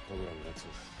カグラのやつ。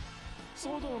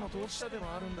騒動の当事者で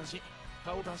もあるんだし、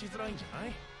顔出しづらいんじゃない？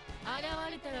現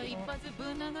れたら一発ぶ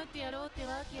ん殴ってやろうって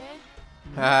わけ？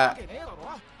わけねえだろ。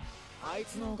あい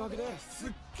つのおかげです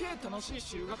っげえ楽しい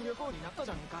修学旅行になった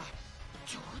じゃねえか。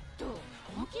ちょっと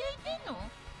本気で言ってんの？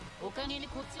おかげで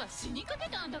こっちは死にかけ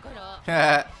たんだから。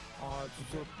あい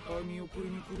つ絶対見送り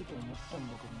に来ると思ったん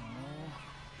だけどな。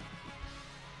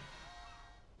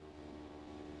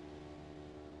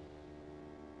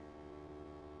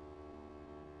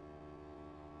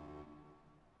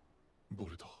ボ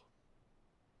ルト。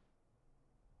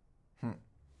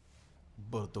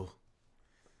Boruto.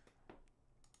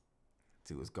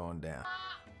 See what's going down.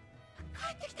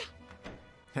 帰ってきた。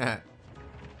お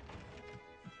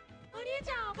兄ち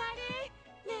ゃんおかえ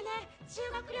り。ねえねえ、修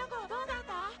学旅行どうだっ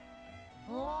た？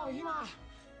おお、今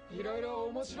いろいろ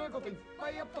面白いこといっぱ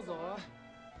いあったぞ。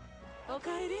お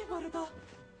かえりボルト。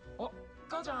お、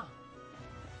母ちゃん。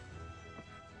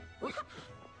お兄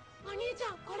ち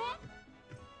ゃんこ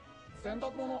れ？洗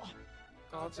濯物。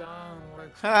母ちゃん、俺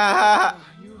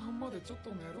夕飯までちょっ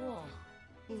と寝るわ。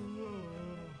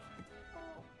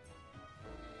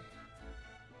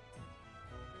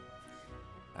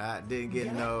I didn't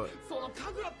get no. その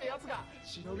カグラってやつが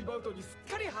忍びバウトにす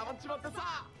っかりハマっちまって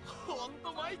さ、ほん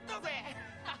と参ったぜ。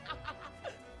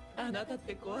あなたっ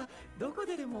て子はどこ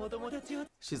ででもお友達を。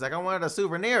 She's like, I wanted a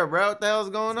souvenir, bro. What the hell's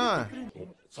going on?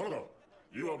 サラダ、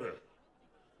岩部、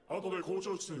後で校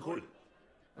長室に来い。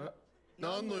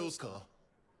何の様子か？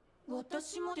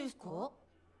私もですか？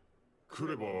来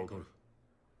ればわかる。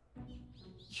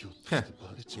ひょっとして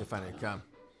バレち You'll ゃった。 finally come.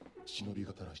 忍び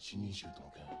方ら七人衆と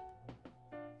の件。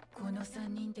この3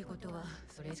人ってことは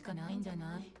それしかないんじゃ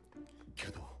ない？け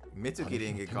ど Mitsuki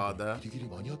didn't get called though. ギリギリ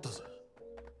間に合ったぜ。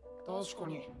確か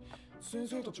に先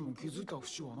生たちも気づいた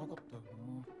節はなかったよ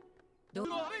な。ど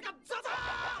あれがザザ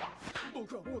ー！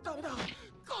僕はもうダメだ。こ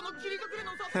の切り隠れ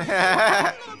のさ、こんな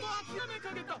のと諦め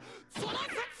かけたその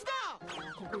説だ。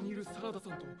ここにいるサラダさ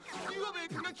んと岩部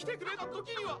君が来てくれた時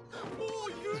にはも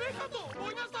う夢かと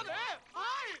思いましたね。は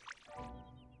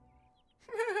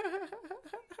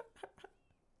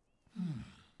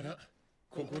い。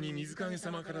ここに水影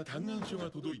様から嘆願書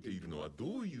が届いているのは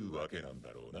どういうわけなん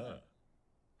だろうな。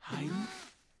はい。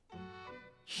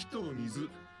火と水、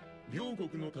両国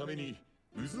のために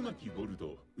渦巻きボル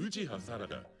ト、内葉サラ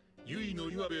ダ、ユイの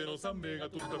岩部の3名が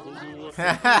取った行動は必ず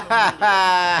罪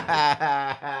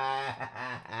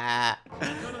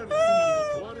にも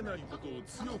問われないことを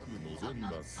強く望み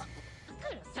ます。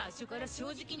最初から正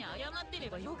直に謝ってれ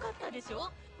ばよかったでし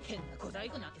ょ。変な小細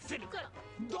工なんてするから。だ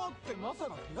ってまさ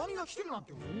か手紙が来てるなん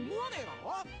て思わねえだろ。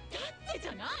だってじ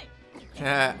ゃない。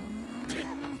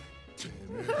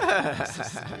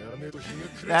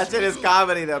That shit is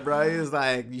comedy though, bro. He was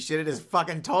like, you should have just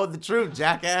fucking told the truth,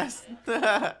 jackass.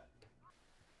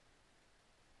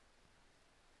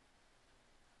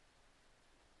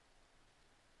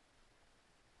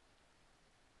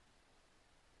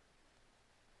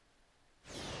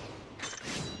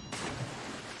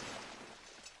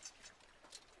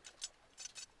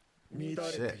 乱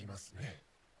れていますね。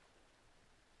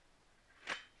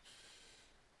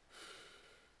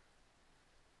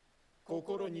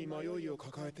心に迷いを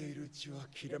抱えているうちは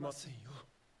切れませんよ。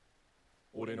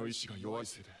俺の意志が弱い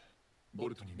せいでボ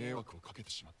ルトに迷惑をかけ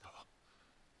てしまった。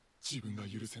自分が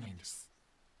許せないんです。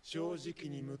正直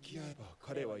に向き合えば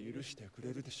彼は許してく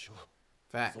れるでしょ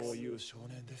う。 Facts. そういう少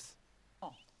年です。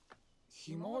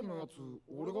ひまわりのやつ、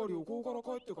俺が旅行から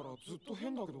帰ってからずっと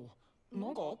変だけど、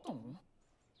なんかあったの？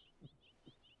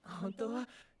本当は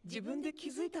自分で気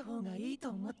づいた方がいいと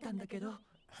思ったんだけど。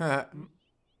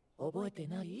覚えて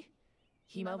ない？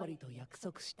ひまわりと約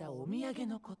束したお土産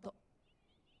のこと。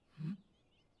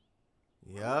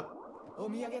Yup. お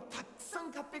土産たくさ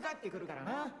ん買って帰ってくるから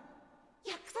な。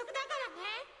約束だか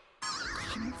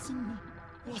らね。完全に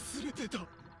忘れてた。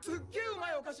すっげえう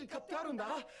まいお菓子買ってあるんだ。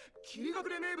切り隠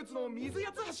れ名物の水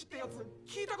八つ橋ってやつ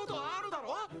聞いたことあるだ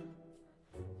ろ？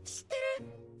知ってる？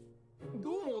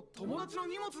どうも友達の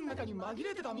荷物の中に紛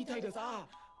れてたみたいでさ、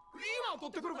今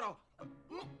取ってくるから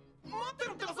待って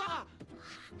ろってばさ。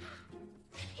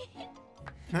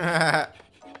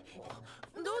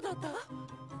どうだっ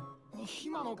た？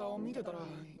暇の顔見てたら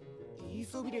言い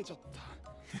そびれちゃっ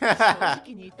た。正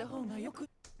直に言った方がよく。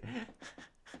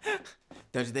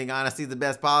Don't you think honesty is the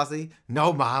best policy?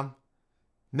 No, Mom.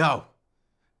 No.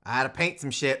 I had to paint some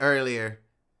shit earlier,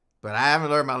 but I haven't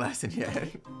learned my lesson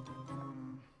yet.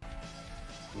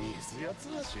 水や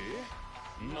つだし、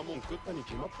んなもん食ったに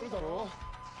決まってるだろ。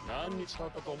何日経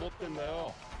ったと思ってんだ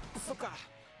よ。そっか、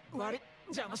悪い、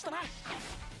邪魔したな。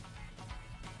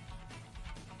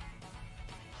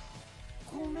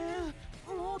ごめん、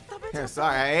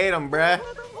Sorry, I ate him, bruh.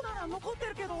 残って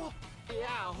るけど。い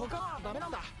や、他はダメな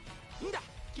んだ。いいんだ、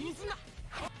気にすんな。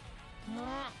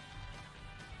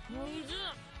水、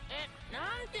な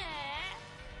んて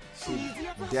She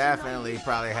definitely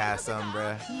probably has some,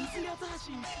 bruh. 水八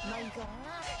橋ないかな。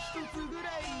一つぐ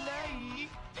らいない？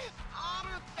ある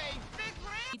って言ってく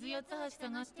れ。水八つ橋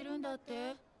探してるんだっ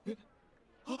て。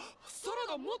あ、サラ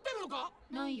ダ持ってるのか？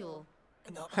ないよ。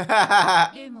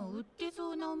でも売って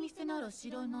そうなお店なら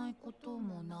知らないこと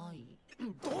もない。ど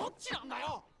っちなんだ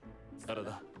よ。サラ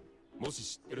ダ、もし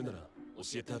知ってるなら教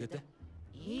えてあげて。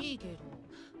いいけど、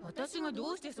私が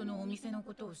どうしてそのお店の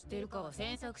ことを知ってるかは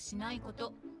詮索しないこ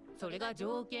と。それが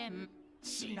条件。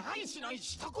しない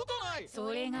したことない。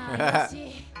それが怪し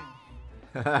い。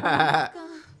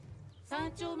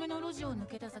3丁目の路地を抜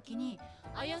けた先に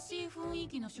怪しい雰囲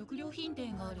気の食料品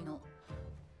店があるの。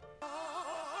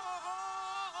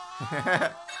俺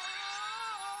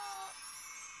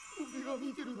が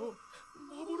見てるの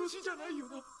幻じゃないよ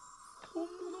な。本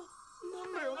物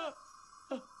なんだよな。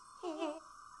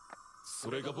そ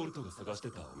れがボルトが探し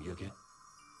てたお土産。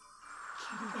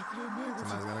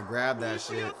 Somebody's gonna grab that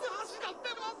shit.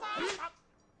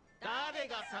 誰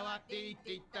が触っていいっ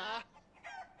て言った？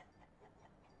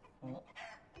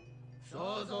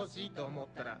想像しいと思っ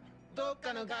たらどっ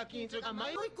かのガキンチョが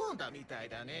迷い込んだみたい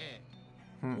だね。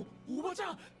おばち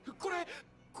ゃん、こ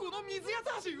の水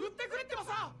八橋売ってくれってば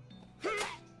さ。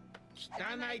汚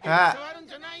いで触るん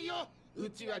じゃないよ。う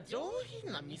ちは上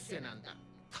品な店なんだ。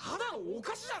ただのお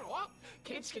菓子だろ。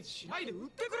ケチケチしないで売っ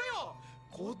てくれよ。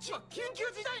こっちは緊急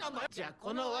事態なんだよ。じゃあ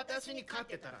この私に勝っ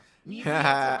てたら水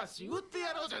八橋売って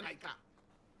やろうじゃないか。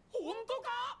本当か？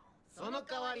その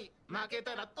代わり負け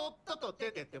たらとっとと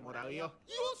出てってもらうよ。よ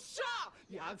っしゃ、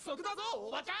約束だぞお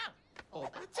ばちゃん。おば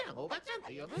ちゃんと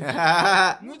呼ぶ。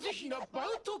無慈悲なバウ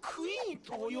トクイーン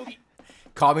とお呼び。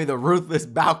Call me the ruthless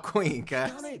bout queen, cuz.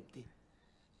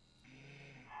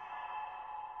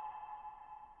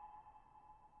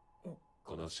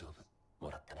 この勝負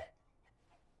もらったね。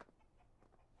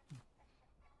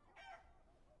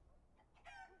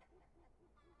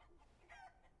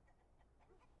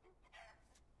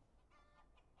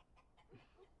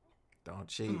Don't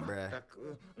cheat, bruh.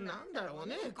 なんだろう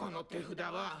ね、この手札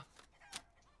は。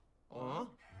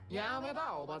やめ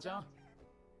だ、おばちゃん。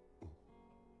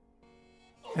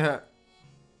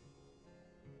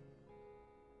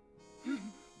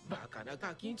バカな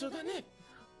ガキンチョだね。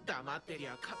黙ってり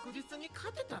ゃ確実に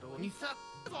勝てたろうにさ。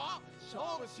勝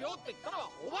負しようって言ったのは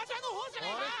おばちゃんの方じゃな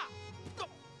いか。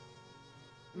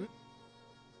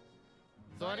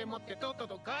それ持ってとっと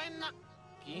と帰んな。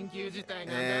緊急事態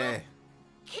なんだよ。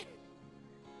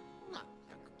まっ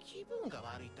たく気分が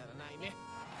悪いたらないね。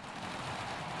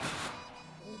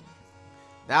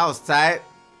That was tight.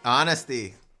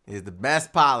 Honesty is the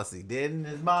best policy. Didn't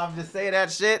his mom just say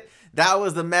that shit? That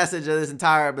was the message of this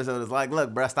entire episode. It's like,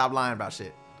 look, bruh, stop lying about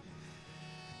shit.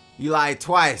 You lied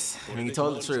twice, and you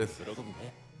told the truth.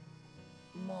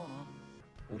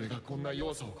 俺がこんな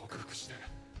弱さを克服して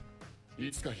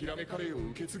いつかヒラメカレーを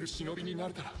受け継ぐ忍びにな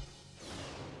れたら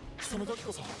その時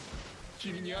こそ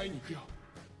君に会いに行くよ。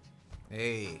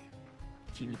Hey.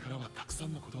 君からはたくさ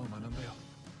んのことを学んだよ。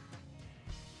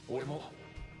俺も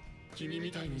君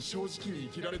みたいに正直に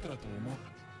生きられたらと思う。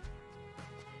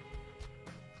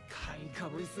買いか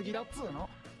ぶりすぎだっつうの。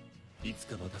いつ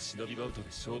かまた忍びバウトで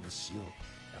勝負しよう。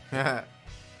お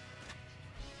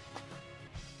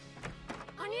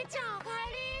兄ちゃんおか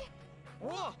えり。お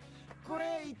う、こ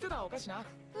れ言ってたお菓子な。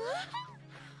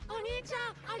お兄ちゃん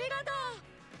ありがとう。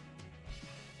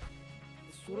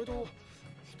それと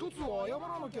一つ謝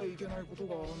らなきゃいけないこと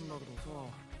があるんだけどさ。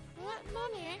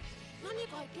何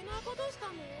かいけないことした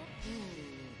の？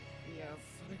いや、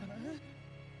それがな。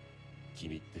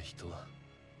君って人は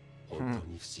本当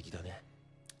に不思議だね。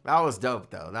That was dope,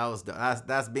 though. That was dope.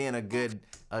 That's being a good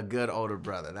older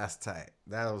brother. That's tight.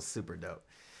 That was super dope.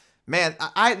 Man,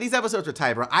 these episodes are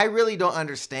tight, bro. I really don't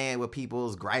understand what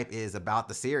people's gripe is about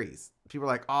the series. People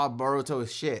are like, oh, Boruto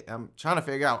is shit. I'm trying to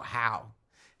figure out how.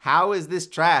 How is this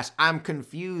trash? I'm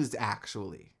confused,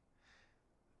 actually.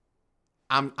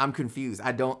 I'm confused.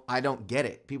 I don't get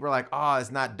it. People are like, oh,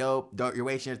 it's not dope. You're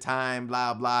wasting your time,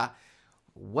 blah, blah.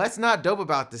 What's not dope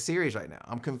about the series right now?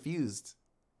 I'm confused.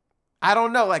 I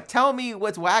don't know. Like, tell me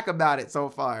what's whack about it so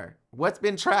far. What's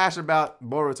been trash about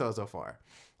Boruto so far?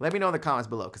 Let me know in the comments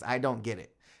below, because I don't get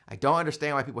it. I don't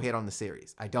understand why people hate on the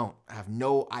series. I have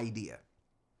no idea.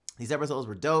 These episodes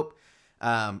were dope.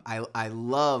 I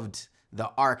loved the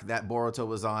arc that Boruto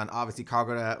was on. Obviously,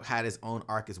 Kaguya had his own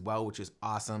arc as well, which is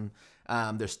awesome.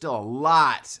 There's still a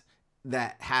lot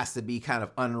that has to be kind of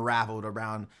unraveled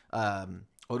around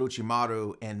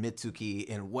Orochimaru and Mitsuki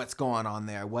and what's going on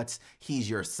there. He's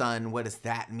your son. What does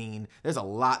that mean? There's a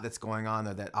lot that's going on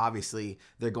there that obviously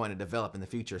they're going to develop in the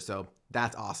future. So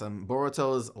that's awesome.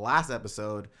 Boruto's last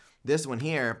episode, this one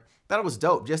here, thought it was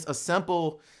dope. Just a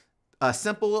simple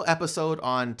episode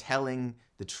on telling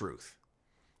the truth.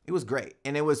 It was great.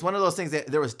 And it was one of those things that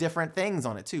there was different things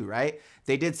on it too, right?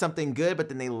 They did something good, but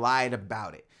then they lied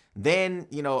about it. Then,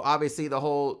 you know, obviously the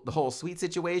whole sweet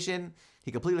situation,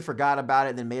 he completely forgot about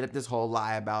it, then made up this whole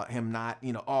lie about him not,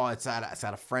 you know, oh, it's at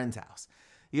a friend's house.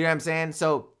 You know what I'm saying?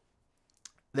 So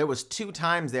there was 2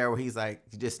 times there where he's like,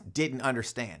 he just didn't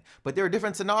understand. But there were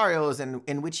different scenarios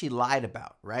in which he lied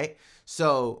about, right?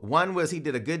 So one was he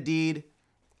did a good deed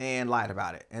and lied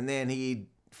about it. And then he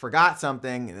forgot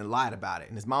something and then lied about it.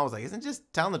 And his mom was like, isn't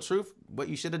just telling the truth what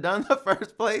you should have done in the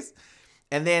first place?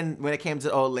 And then when it came to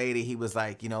the old lady, he was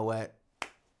like, you know what?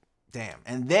 Damn.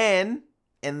 And then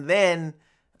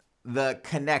the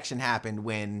connection happened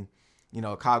when, you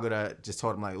know, Kaguya just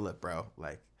told him like, look, bro,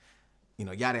 like, you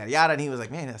know, yada, yada, yada. And he was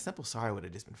like, man, a simple sorry would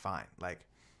have just been fine. Like,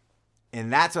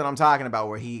 and that's what I'm talking about,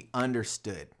 where he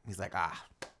understood. He's like,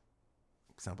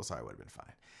 simple sorry would have been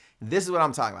fine. This is what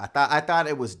I'm talking about. I thought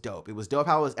it was dope. It was dope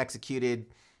how it was executed.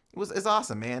 It's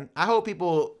awesome, man. I hope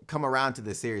people come around to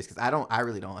this series because I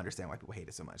really don't understand why people hate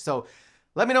it so much. So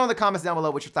let me know in the comments down below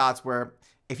what your thoughts were.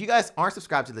 If you guys aren't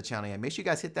subscribed to the channel yet, make sure you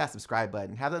guys hit that subscribe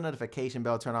button, have the notification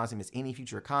bell turned on so you miss any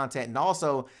future content. And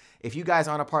also, if you guys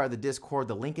aren't a part of the Discord,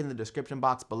 the link in the description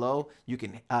box below, you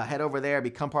can head over there,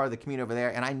 become part of the community over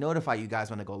there, and I notify you guys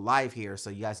when I go live here so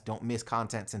you guys don't miss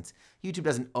content since YouTube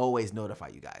doesn't always notify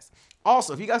you guys.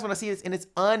 Also, if you guys want to see this in its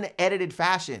unedited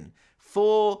fashion,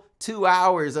 full 2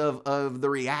 hours of the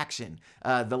reaction,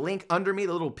 the link under me,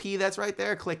 the little P that's right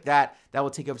there, click that. That will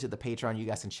take you over to the Patreon. You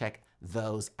guys can check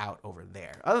those out over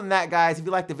there. Other than that, guys, if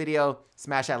you like the video,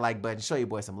 smash that like button, show your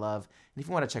boy some love. And if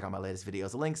you want to check out my latest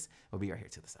videos, the links will be right here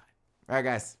to the side. All right,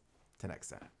 guys, till next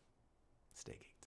time, stay geek.